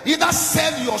agenda. Either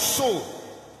sell your soul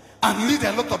and lead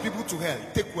a lot of people to hell,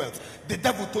 take wealth. The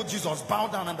devil told Jesus, bow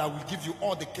down and I will give you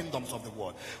all the kingdoms of the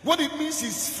world. What it means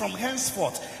is, from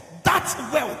henceforth, that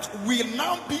wealth will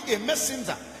now be a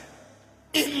messenger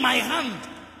in my hand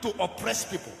to oppress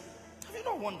people. Have you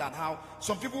not wondered how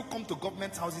some people come to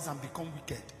government houses and become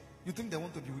wicked? You think they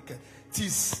want to be wicked? It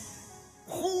is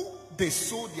who they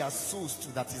sold their souls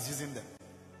to that is using them.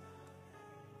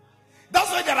 That's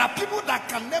why there are people that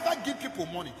can never give people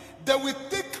money. They will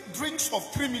take drinks of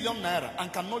 3 million naira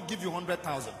and cannot give you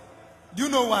 100,000. Do you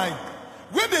know why?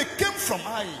 Where they came from,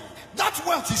 that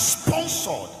wealth is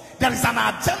sponsored. There is an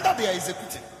agenda they are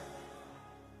executing.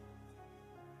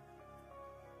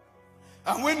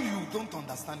 And when you don't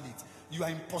understand it, you are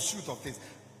in pursuit of things.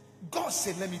 God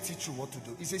said, let me teach you what to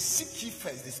do. He said, seek ye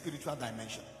first the spiritual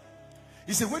dimension.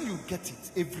 He said, when you get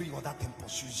it, every other thing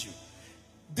pursues you.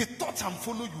 The thought and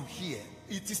follow you here,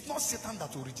 it is not Satan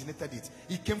that originated it.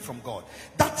 It came from God.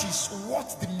 That is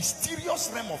what the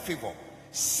mysterious realm of favor.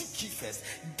 Seek ye first.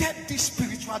 Get this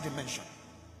spiritual dimension.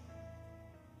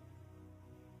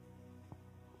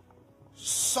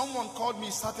 Someone called me,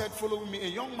 started following me. A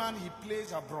young man, he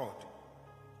plays abroad.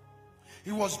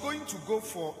 He was going to go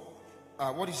for,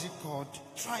 what is it called?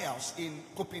 Trials in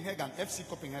Copenhagen, FC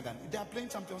Copenhagen. They are playing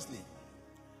Champions League.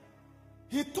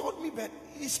 He told me that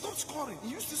he stopped scoring. He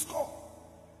used to score.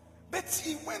 But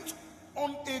he went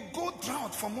on a goal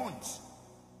drought for months.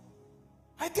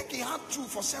 I think he had to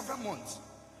for several months.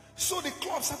 So the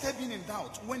club started being in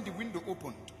doubt when the window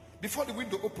opened. Before the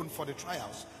window opened for the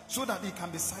trials. So that he can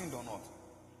be signed or not.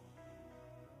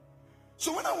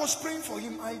 So when I was praying for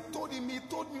him, he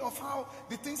told me of how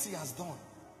the things he has done.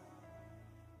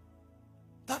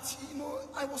 That,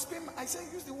 I was paying, I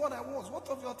said, use the word I was. What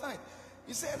of your time?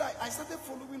 He said, I started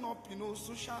following up,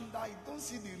 social, and I don't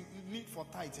see the need for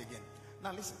tithe again.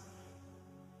 Now listen,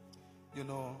 you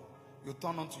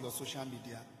turn on to your social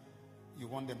media, you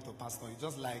want them to pastor. It's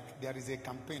just like there is a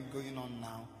campaign going on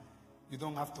now. You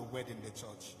don't have to wed in the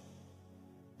church.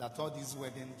 That all this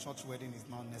church wedding is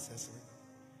not necessary.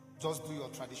 Just do your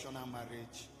traditional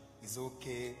marriage. It's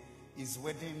okay. It's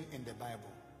wedding in the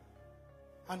Bible.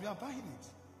 And you are buying it.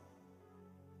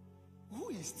 Who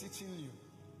is teaching you?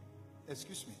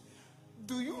 Excuse me.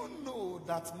 Do you know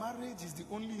that marriage is the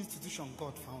only institution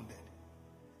God founded?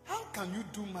 How can you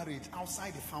do marriage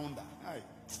outside the founder?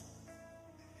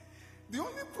 The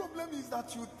only problem is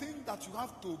that you think that you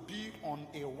have to be on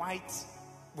a white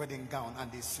wedding gown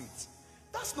and a suit.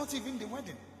 That's not even the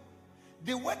wedding.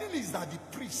 The wedding is that the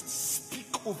priests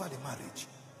speak over the marriage.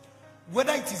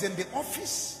 Whether it is in the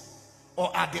office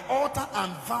or at the altar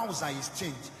and vows are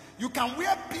exchanged. You can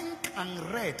wear pink and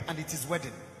red and it is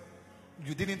wedding.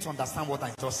 You didn't understand what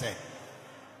I just said.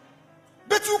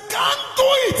 But you can't do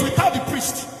it without the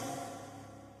priest.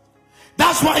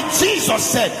 That's why Jesus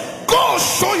said, go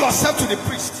show yourself to the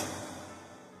priest.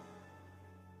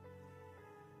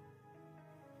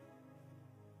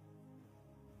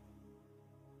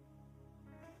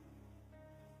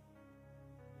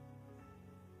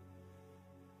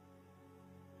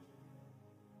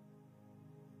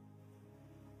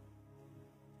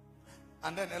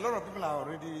 And then a lot of people are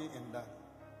already in that.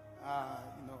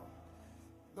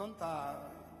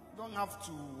 Don't have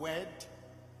to wed.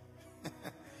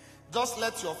 Just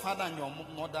let your father and your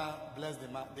mother bless the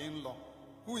in-law.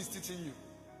 Who is teaching you?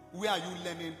 Where are you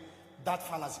learning that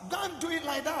fallacy? Go and do it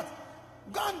like that.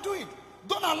 Go and do it.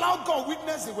 Don't allow God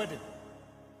witness the wedding.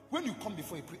 When you come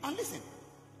before a priest, and listen,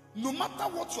 no matter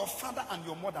what your father and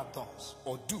your mother does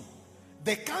or do,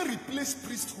 they can't replace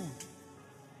priesthood.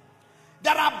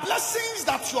 There are blessings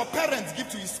that your parents give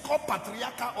to you. It's called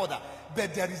patriarchal order.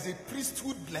 But there is a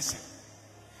priesthood blessing.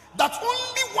 That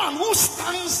only one who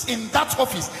stands in that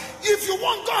office. If you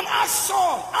want, go and ask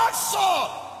Saul. Ask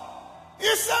Saul.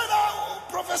 He said,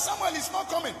 Prophet Samuel is not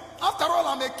coming. After all,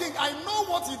 I'm a king. I know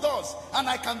what he does. And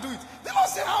I can do it. The Lord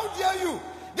said, how dare you?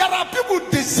 There are people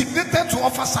designated to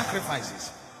offer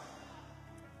sacrifices.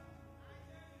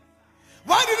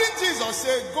 Why didn't Jesus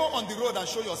say, go on the road and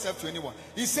show yourself to anyone?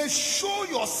 He said, show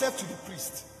yourself to the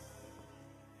priest.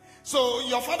 So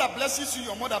your father blesses you,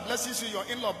 your mother blesses you, your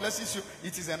in-law blesses you.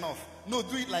 It is enough. No,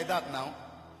 do it like that now.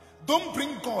 Don't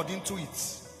bring God into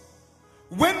it.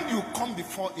 When you come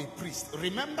before a priest,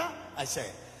 remember I said,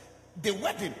 the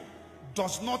wedding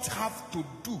does not have to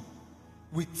do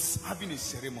with having a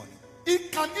ceremony.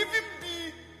 It can even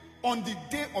be on the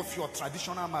day of your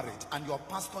traditional marriage and your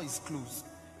pastor is closed.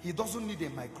 He doesn't need a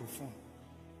microphone.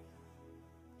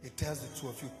 He tells the two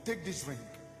of you, take this ring.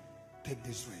 Take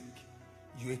this ring.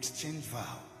 You exchange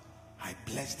vow. I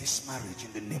bless this marriage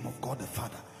in the name of God the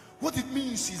Father, What it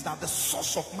means is that the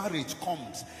source of marriage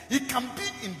comes. It can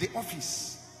be in the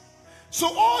office. So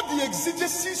all the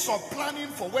exigencies of planning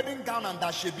for wedding gown and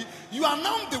dashebi, you are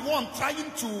now the one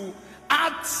trying to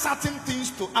add certain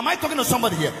things to. Am I talking to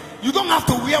somebody here? You don't have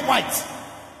to wear white.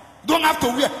 You don't have to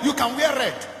wear. You can wear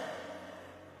red.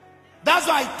 That's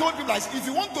why I told people, if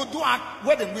you want to do a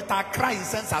wedding with Accra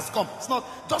incense has come, it's not,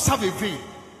 just have a veil.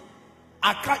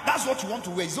 Accra, that's what you want to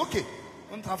wear. It's okay.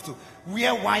 You don't have to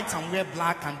wear white and wear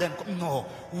black and then no.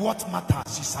 What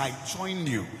matters is I join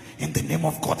you in the name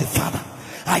of God the Father.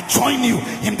 I join you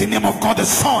in the name of God the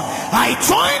Son. I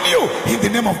join you in the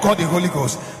name of God the Holy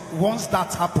Ghost. Once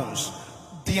that happens,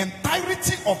 the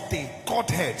entirety of the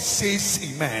Godhead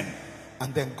says amen,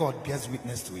 and then God bears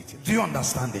witness to it. Do you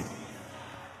understand it?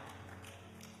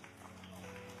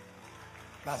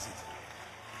 That's it.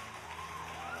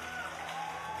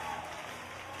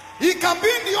 He can be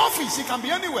in the office, he can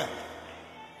be anywhere.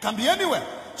 Can be anywhere.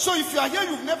 So if you are here,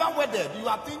 you've never wedded, you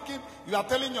are thinking, you are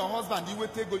telling your husband,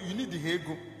 you need the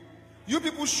hego. You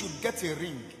people should get a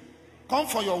ring. Come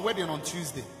for your wedding on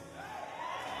Tuesday.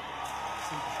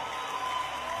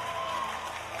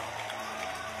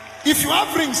 If you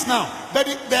have rings now, but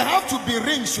there have to be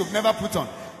rings you've never put on.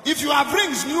 If you have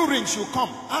rings, new rings, you come.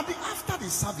 And after the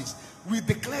service, we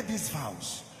declare these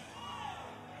vows.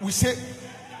 We say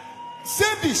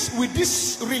this, with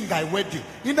this ring I wed you.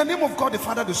 In the name of God the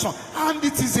Father, the Son. And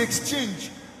it is exchange.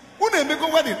 Uneme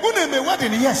go wedding. Uneme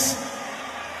wedding, yes.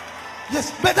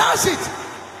 Yes, but that's it.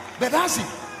 But that's it.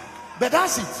 But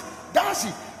that's it. That's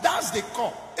it. That's the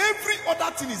core. Every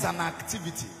other thing is an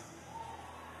activity.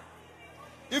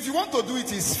 If you want to do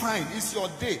it, it's fine. It's your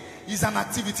day. It's an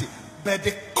activity. But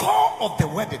the core of the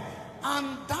wedding,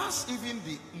 and that's even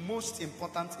the most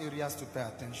important areas to pay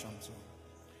attention to.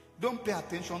 Don't pay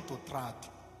attention to trad.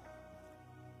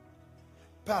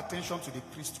 Pay attention to the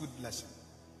priesthood blessing.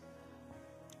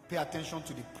 Pay attention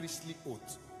to the priestly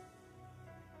oath.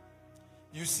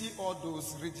 You see all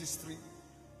those registry.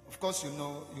 Of course, you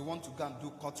know you want to go and do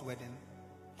court wedding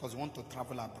because you want to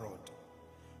travel abroad.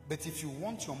 But if you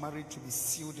want your marriage to be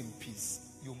sealed in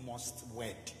peace, you must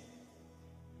wed.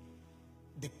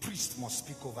 The priest must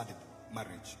speak over the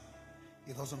marriage.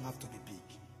 It doesn't have to be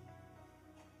big.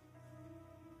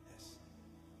 Yes.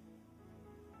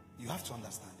 You have to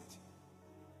understand it.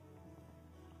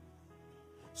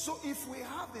 So if we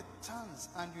have a chance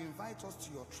and you invite us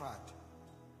to your trad,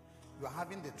 you are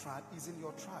having the trad, is in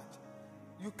your trad.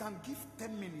 You can give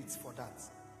 10 minutes for that.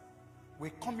 We're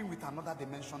coming with another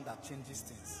dimension that changes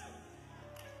things.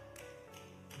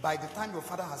 By the time your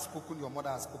father has spoken, your mother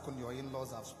has spoken, your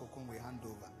in-laws have spoken, we hand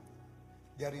over.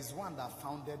 There is one that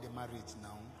founded the marriage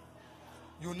now.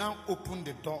 You now open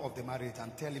the door of the marriage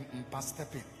and tell him,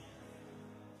 step in.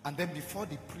 And then before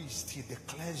the priest, he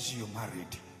declares you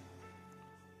married.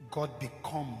 God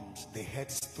becomes the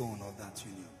headstone of that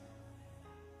union.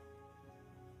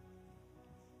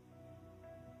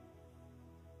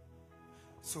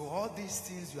 So all these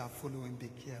things you are following, be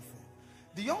careful.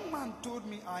 The young man told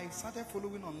me, I started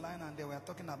following online and they were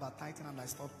talking about tithing and I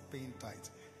stopped paying tithe.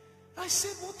 I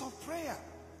said, what of prayer?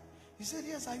 He said,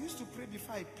 yes, I used to pray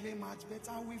before I play match,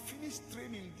 but I will finish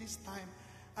training this time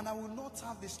and I will not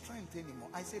have the strength anymore.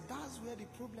 I said, that's where the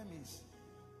problem is.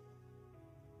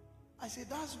 I said,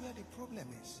 that's where the problem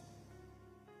is.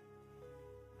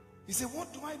 He said,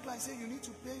 what do I do? I said, you need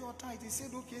to pay your tithe. He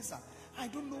said, okay, sir. I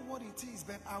don't know what it is,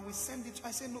 but I will send it.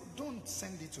 I said, no, don't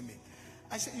send it to me.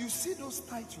 I said, you see those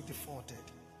tithes you defaulted?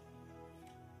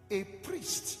 A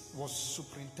priest was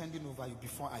superintending over you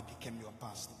before I became your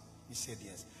pastor. He said,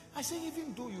 yes. I said,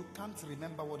 even though you can't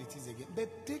remember what it is again,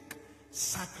 but take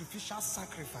sacrificial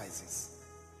sacrifices.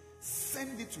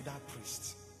 Send it to that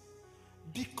priest.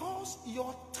 Because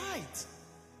your tithe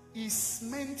is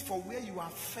meant for where you are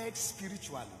fed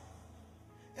spiritually.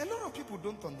 A lot of people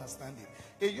don't understand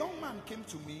it. A young man came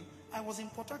to me. I was in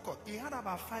Port Harcourt. He had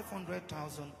about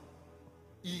 500,000.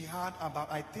 He had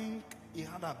about, I think, he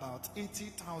had about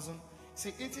 80,000.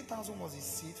 Say 80,000 was his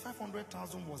seed.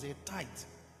 500,000 was a tithe.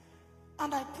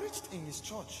 And I preached in his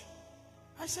church.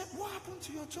 I said, what happened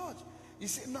to your church? He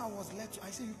said, no, I was led to. I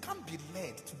said, you can't be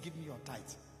led to give me your tithe.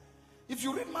 If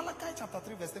you read Malachi chapter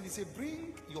 3 verse 10, he said,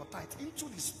 bring your tithe into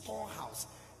the storehouse.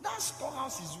 That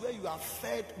storehouse is where you are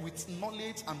fed with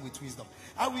knowledge and with wisdom.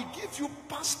 I will give you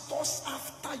pastors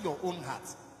after your own heart.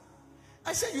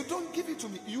 I said, you don't give it to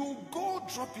me. You go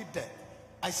drop it there.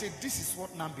 I said, this is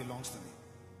what now belongs to me.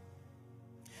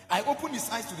 I opened his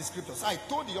eyes to the scriptures. I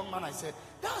told the young man, I said,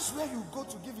 that's where you go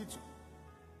to give it to.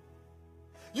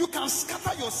 You can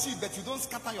scatter your seed, but you don't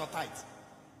scatter your tithe.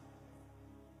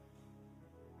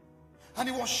 And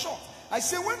he was shocked. I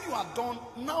said, when you are done,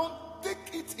 now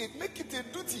make it a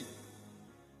duty.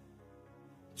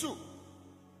 2,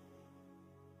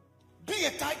 be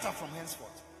a tither from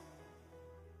henceforth.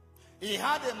 He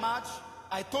had a match.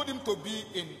 I told him to be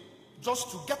in,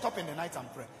 just to get up in the night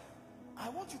and pray. I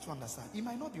want you to understand, it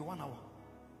might not be 1 hour.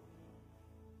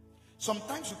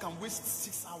 Sometimes you can waste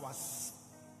 6 hours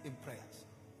in prayers.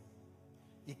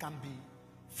 It can be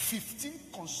 15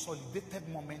 consolidated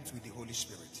moments with the Holy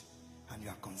Spirit, and you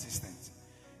are consistent.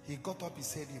 He got up, he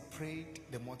said he prayed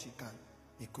the much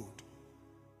he could.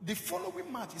 The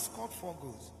following match is called 4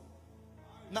 goals.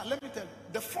 Now let me tell you,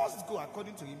 the first goal,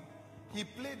 according to him, he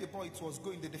played the ball, it was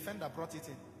going, the defender brought it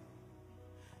in.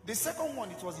 The second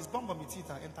one, it was his bomb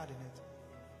mitita entered the net.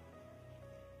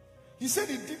 He said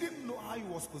he didn't know how he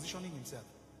was positioning himself.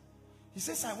 He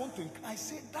says, I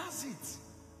said, that's it.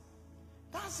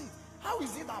 That's it. How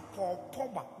is it that Paul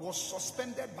Pogba was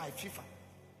suspended by FIFA?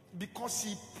 Because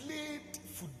he played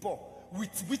football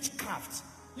with witchcraft.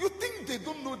 You think they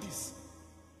don't know this?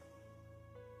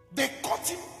 They caught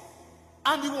him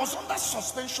and he was under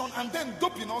suspension and then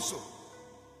doping also.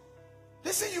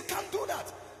 They say you can't do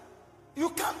that. You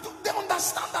can't do. They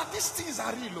understand that these things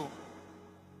are real.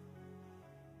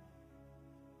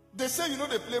 They say, you know,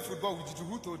 they play football with you.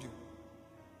 Who told you?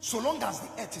 So long as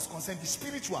the earth is concerned, the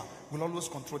spiritual will always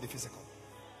control the physical.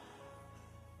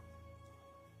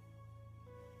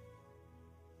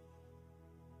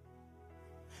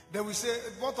 They will say,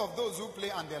 what of those who play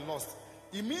and they lost?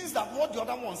 It means that what the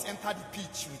other ones entered the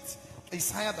pitch with is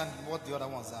higher than what the other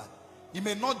ones are. It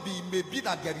may not be, it may be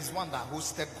that there is one that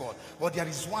hosted God, but there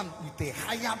is one with a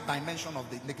higher dimension of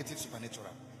the negative supernatural.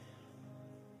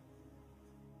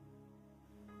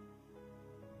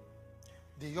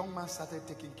 The young man started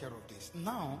taking care of this.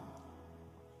 Now,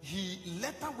 he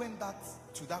later went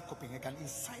to that Copenhagen.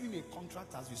 He's signing a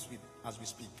contract as we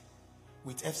speak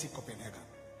with FC Copenhagen.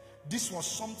 This was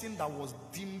something that was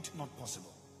deemed not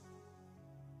possible.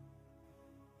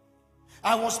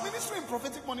 I was ministering in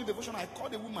prophetic morning devotion. I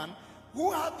called a woman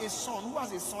who has a son,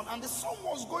 and the son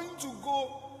was going to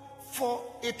go for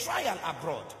a trial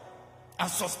abroad and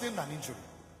sustained an injury.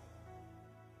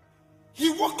 He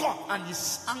woke up and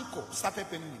his ankle started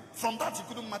paining him. From that, he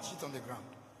couldn't match it on the ground.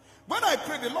 When I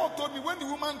prayed, the Lord told me when the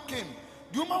woman came,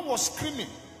 the woman was screaming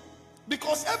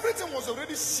because everything was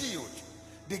already sealed.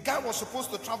 The guy was supposed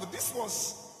to travel. This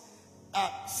was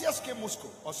CSK Moscow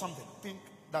or something. Think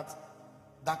that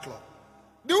club.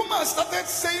 The woman started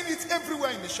saying it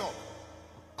everywhere in the shop.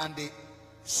 And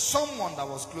someone that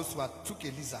was close to her took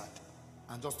a lizard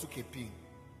and just took a pin.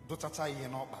 The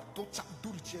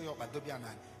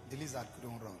lizard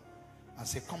couldn't run. And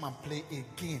said, come and play a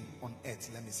game on earth.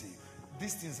 Let me see.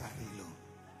 These things are real.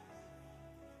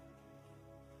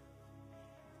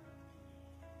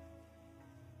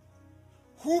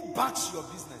 Who backs your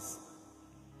business?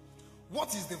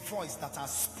 What is the voice that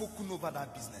has spoken over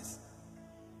that business?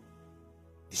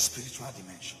 The spiritual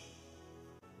dimension.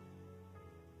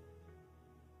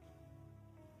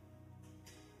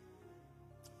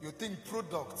 You think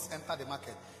products enter the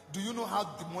market. Do you know how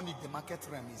demonic the market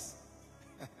realm is?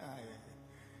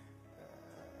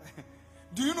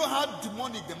 Do you know how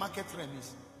demonic the market realm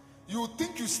is? You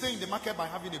think you stay in the market by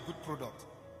having a good product.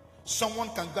 Someone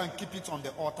can go and keep it on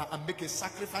the altar and make a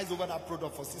sacrifice over that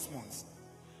product for 6 months.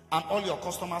 And all your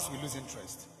customers will lose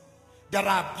interest. There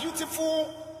are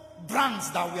beautiful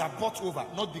brands that we are bought over,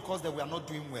 not because they were not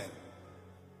doing well,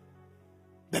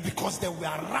 but because they were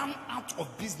run out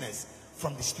of business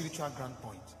from the spiritual ground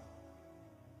point.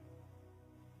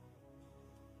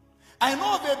 I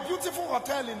know of a beautiful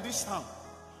hotel in this town.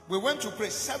 We went to pray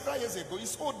several years ago.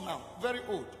 It's old now, very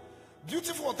old.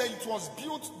 Beautiful hotel. It was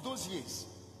built those years.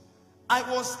 I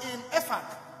was in EFAC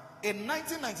in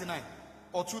 1999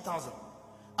 or 2000.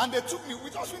 And they took me, we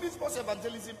just finished post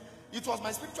evangelism. It was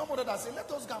my spiritual mother that said, let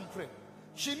us go and pray.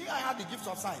 She knew I had the gift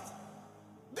of sight.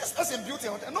 This person built a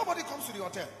hotel. Nobody comes to the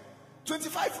hotel.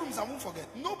 25 rooms, I won't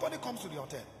forget. Nobody comes to the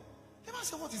hotel. Then I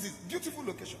said, what is this? Beautiful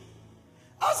location.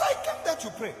 As I came there to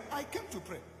pray,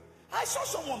 I saw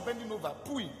someone bending over,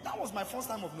 pooing. That was my first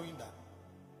time of knowing that.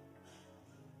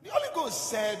 The Holy Ghost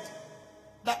said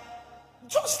that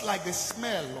just like the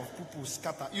smell of poo-poo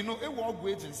scatter, you know,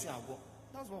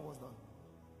 that's what was done.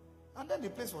 And then the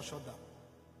place was shut down.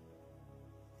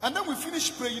 And then we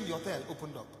finished praying, the hotel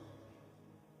opened up.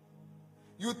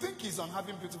 You think he's on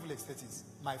having beautiful aesthetics?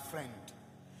 My friend,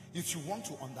 if you want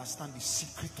to understand the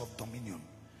secret of dominion,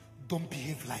 don't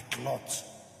behave like Lot.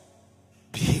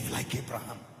 Behave like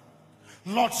Abraham.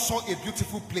 Lot saw a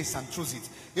beautiful place and chose it.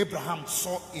 Abraham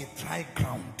saw a dry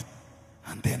ground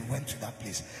and then went to that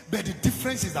place. But the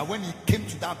difference is that when he came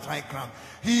to that dry ground,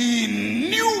 he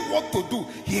knew what to do.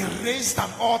 He raised an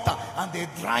altar, and the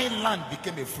dry land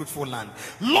became a fruitful land.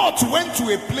 Lot went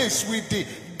to a place with the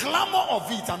glamour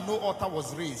of it, and no altar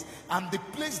was raised, and the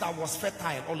place that was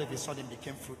fertile all of a sudden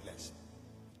became fruitless.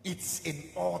 It's in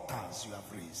altars you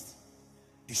have raised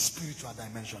the spiritual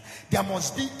dimension. There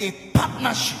must be a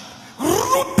partnership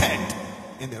rooted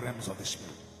in the realms of the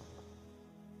spirit.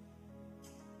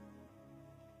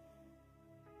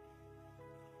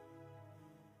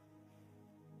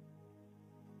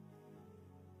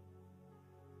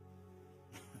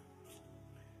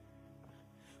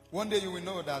 One day you will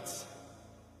know that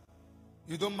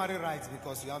you don't marry right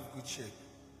because you have good shape.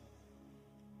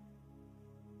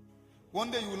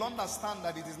 One day you will understand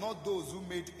that it is not those who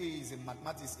made A's in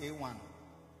mathematics, A1,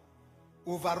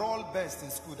 overall best in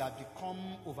school, that become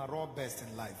overall best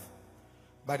in life.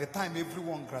 By the time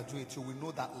everyone graduates, you will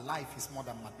know that life is more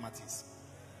than mathematics.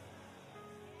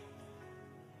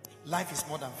 Life is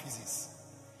more than physics.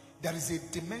 There is a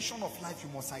dimension of life you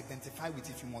must identify with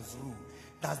if you must rule.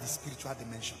 That's the spiritual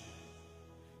dimension.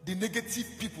 The negative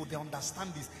people, they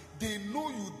understand this. They know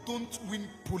you don't win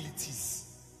politics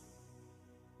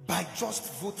by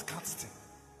just vote casting.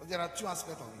 But there are two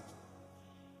aspects of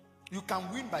it. You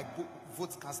can win by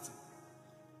vote casting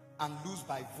and lose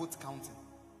by vote counting.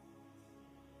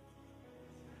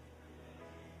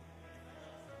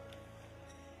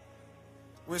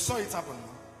 We saw it happen.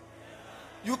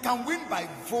 You can win by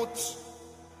vote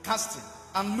casting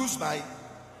and lose by...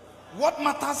 What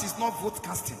matters is not vote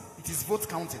casting, it is vote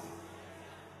counting.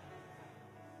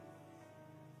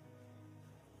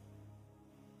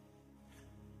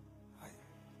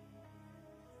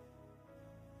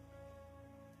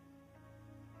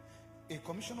 A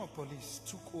commissioner of police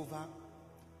took over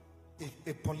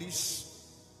a police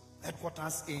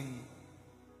headquarters in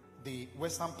the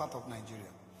western part of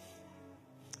Nigeria.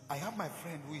 I have my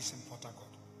friend who is in Port Harcourt.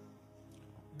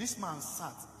 This man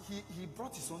sat, he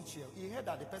brought his own chair. He heard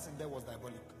that the person there was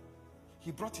diabolic.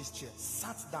 He brought his chair,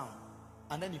 sat down,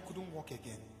 and then he couldn't walk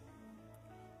again.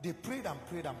 They prayed and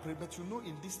prayed and prayed, but you know,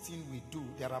 in this thing we do,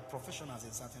 there are professionals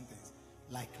in certain things.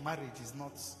 Like marriage is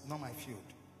not my field.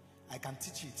 I can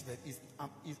teach it, but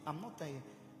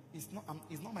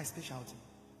it's not my specialty.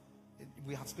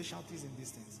 We have specialties in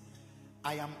these things.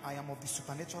 I am of the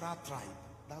supernatural tribe.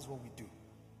 That's what we do.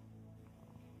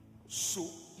 So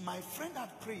my friend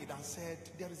had prayed and said,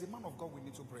 there is a man of God we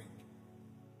need to bring.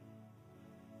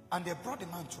 And they brought the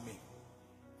man to me.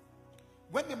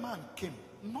 When the man came,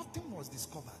 nothing was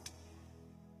discovered.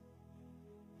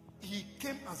 He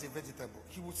came as a vegetable.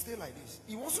 He would stay like this.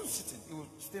 He wasn't sitting. He would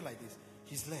stay like this.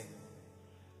 His leg.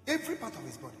 Every part of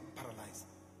his body paralyzed.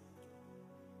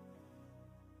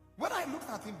 When I looked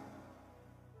at him,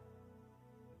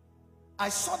 I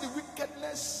saw the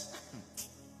wickedness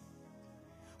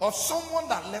of someone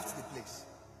that left the place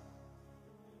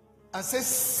and said,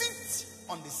 sit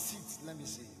on the seat, let me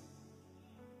see.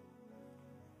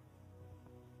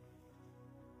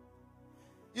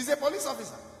 He's a police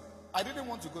officer. I didn't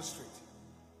want to go straight.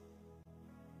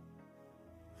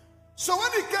 So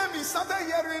when he came, he started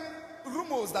hearing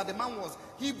rumors that the man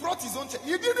he brought his own chair.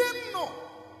 He didn't know.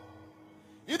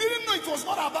 He didn't know it was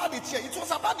not about the chair. It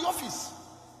was about the office.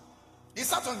 He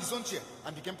sat on his own chair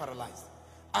and became paralyzed.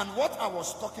 And what I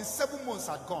was talking, 7 months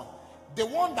had gone. The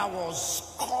one that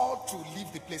was called to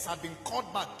leave the place had been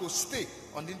called back to stay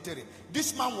on the interim.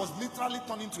 This man was literally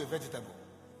turned into a vegetable.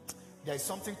 There is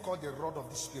something called the rod of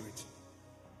the spirit.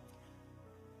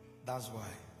 That's why.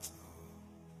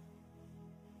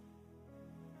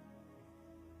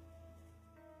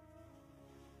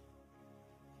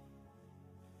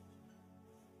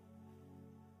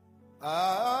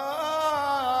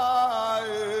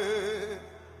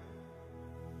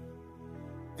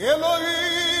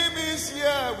 Elohim is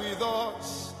here with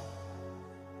us.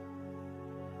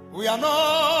 We are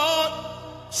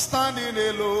not standing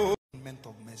alone.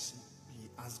 Of mercy, he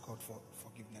asked God for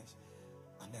forgiveness,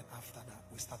 and then after that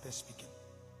we started speaking.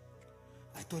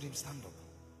 I told him, stand up.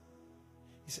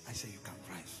 I said, you can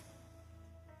rise,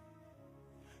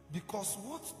 because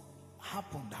what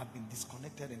happened had been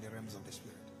disconnected in the realms of the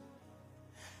spirit.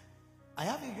 I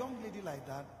have a young lady like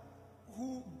that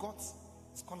who got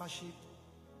scholarship.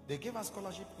 They gave her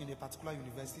scholarship in a particular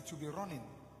university to be running,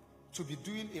 to be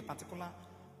doing a particular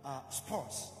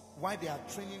sports while they are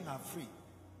training her free.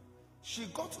 She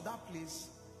got to that place,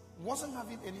 wasn't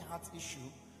having any heart issue.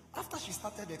 After she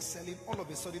started excelling, all of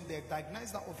a sudden they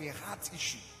diagnosed her of a heart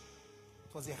issue.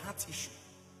 It was a heart issue.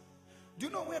 Do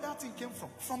you know where that thing came from?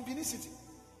 From Benin City.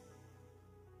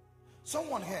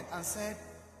 Someone heard and said,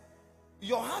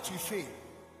 your heart will fail.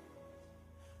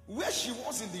 Where she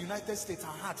was in the United States,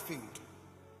 her heart failed.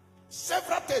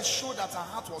 Several tests showed that her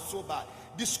heart was so bad.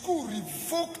 The school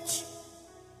revoked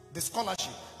the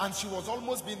scholarship and she was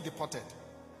almost being deported.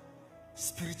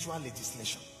 Spiritual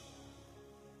legislation.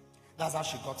 That's how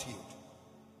she got healed.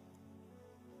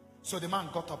 So the man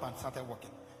got up and started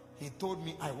working. He told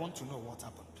me, I want to know what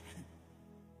happened.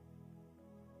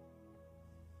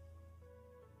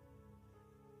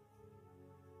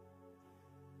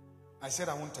 I said,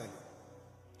 I won't tell you.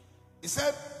 He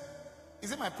said,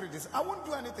 is it my prayer? I won't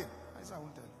do anything. I said, I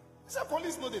won't tell you. He said,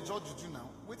 police know the judge you do now.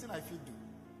 Waiting I feel do.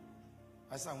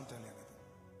 I said, I won't tell you anything.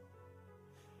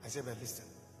 I said, but listen,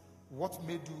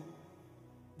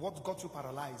 what got you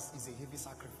paralyzed is a heavy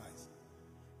sacrifice.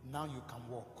 Now you can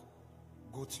walk.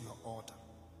 Go to your altar.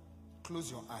 Close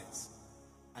your eyes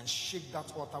and shake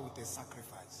that altar with a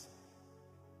sacrifice.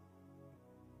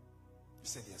 He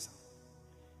said, yes, sir.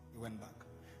 He went back.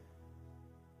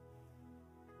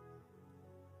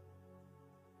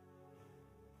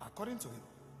 According to him,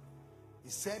 he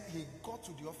said he got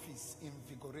to the office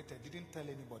invigorated, didn't tell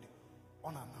anybody,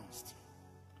 unannounced.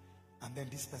 And then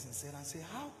this person said, I said,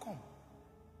 how come?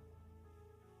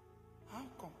 How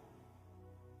come?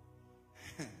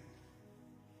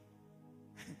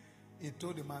 He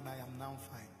told the man, I am now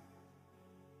fine.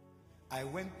 I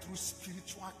went through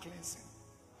spiritual cleansing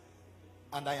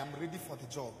and I am ready for the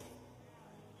job.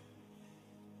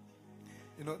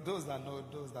 You know, those that know,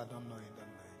 those that don't know it, don't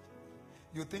know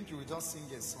it. You think you will just sing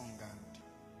a song and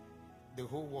the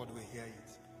whole world will hear it.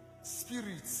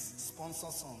 Spirits sponsor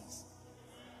songs.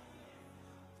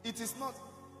 It is not.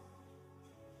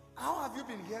 How have you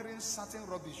been hearing certain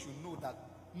rubbish you know that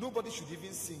nobody should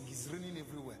even sing? It's raining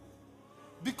everywhere.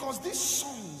 Because these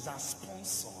songs are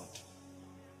sponsored.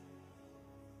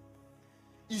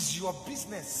 Is your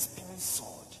business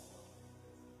sponsored?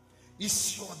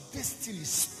 Is your destiny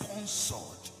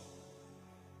sponsored?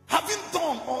 Having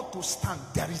done all to stand,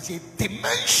 there is a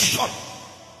dimension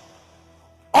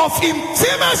of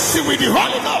intimacy with the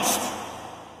Holy Ghost.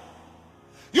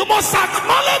 You must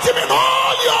acknowledge him in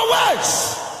all your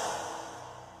ways.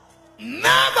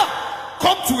 Never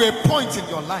come to a point in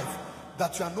your life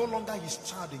that you are no longer his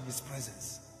child in his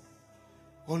presence.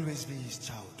 Always be his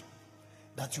child,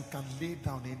 that you can lay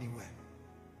down anywhere.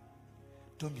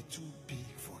 Don't be too big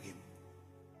for him.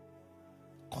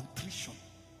 Contrition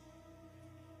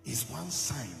is one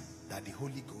sign that the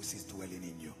Holy Ghost is dwelling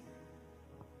in you.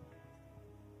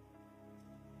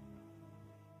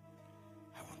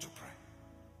 I want to pray.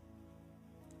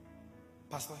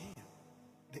 Pastor, here,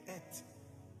 the earth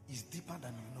is deeper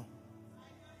than you know.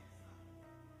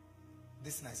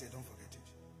 This thing I said, don't forget it.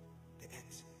 The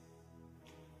earth.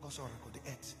 God's oracle, the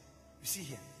earth. You see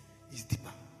here, is deeper.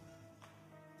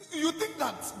 You think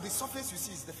that the surface you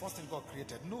see is the first thing God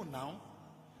created. No, now.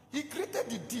 He created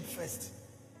the deep first.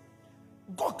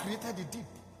 God created the deep.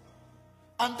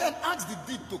 And then asked the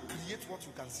deep to create what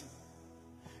you can see.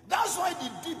 That's why the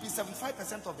deep is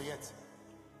 75% of the earth.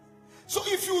 So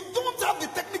if you don't have the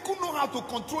technical know-how to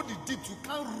control the deep, you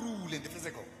can't rule in the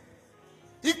physical.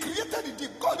 He created the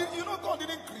deep. God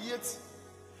didn't create.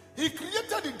 He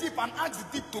created the deep and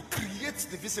asked the deep to create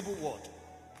the visible world.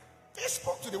 He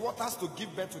spoke to the waters to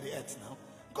give birth to the earth now.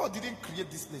 God didn't create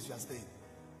this place you are staying.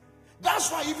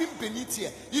 That's why even beneath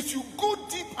here, if you go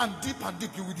deep and deep and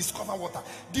deep, you will discover water.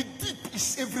 The deep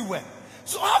is everywhere.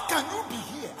 So how can you be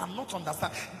here and not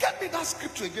understand? Get me that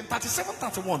scripture again,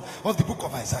 37:31 of the book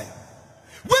of Isaiah.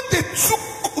 When they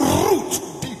took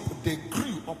root deep, they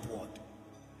grew upward.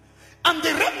 And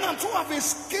the remnant who have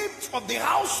escaped of the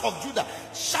house of Judah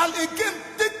shall again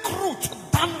take root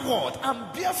downward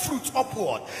and bear fruit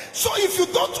upward. So if you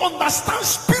don't understand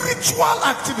spiritual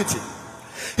activity,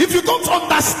 if you don't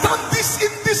understand these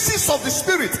indices of the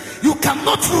spirit, you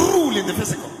cannot rule in the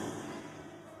physical.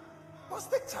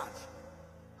 Must take charge.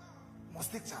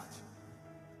 Must take charge.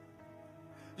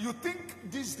 You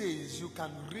think these days you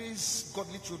can raise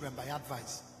godly children by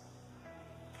advice?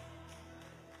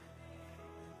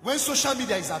 When social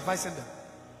media is advising them,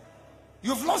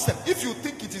 you've lost them. If you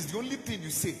think it is the only thing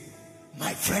you say,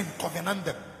 my friend, covenant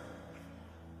them.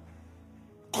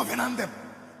 Covenant them.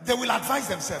 They will advise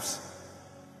themselves.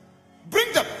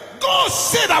 Bring them. God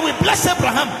said I will bless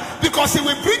Abraham because he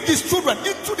will bring his children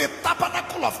into the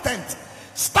tabernacle of tent.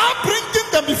 Start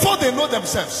bringing them before they know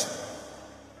themselves.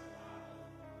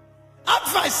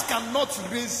 Advice cannot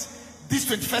raise this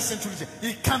 21st century.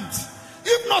 It can't.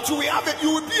 If not, you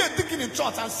will be a deacon in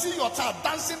church and see your child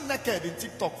dancing naked in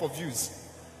TikTok for views.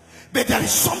 But there is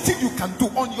something you can do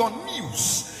on your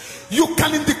knees. You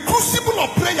can, in the crucible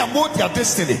of prayer, mold their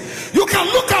destiny. You can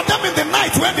look at them in the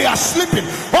night when they are sleeping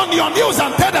on your knees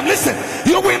and tell them, listen,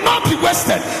 you will not be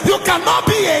wasted. You cannot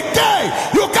be a gay.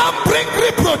 You can't bring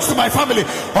reproach to my family.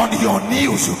 On your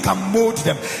knees, you can mold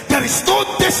them. There is no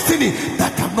destiny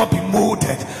that cannot be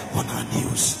molded on our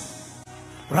knees.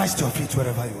 Rise to your feet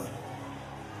wherever you are.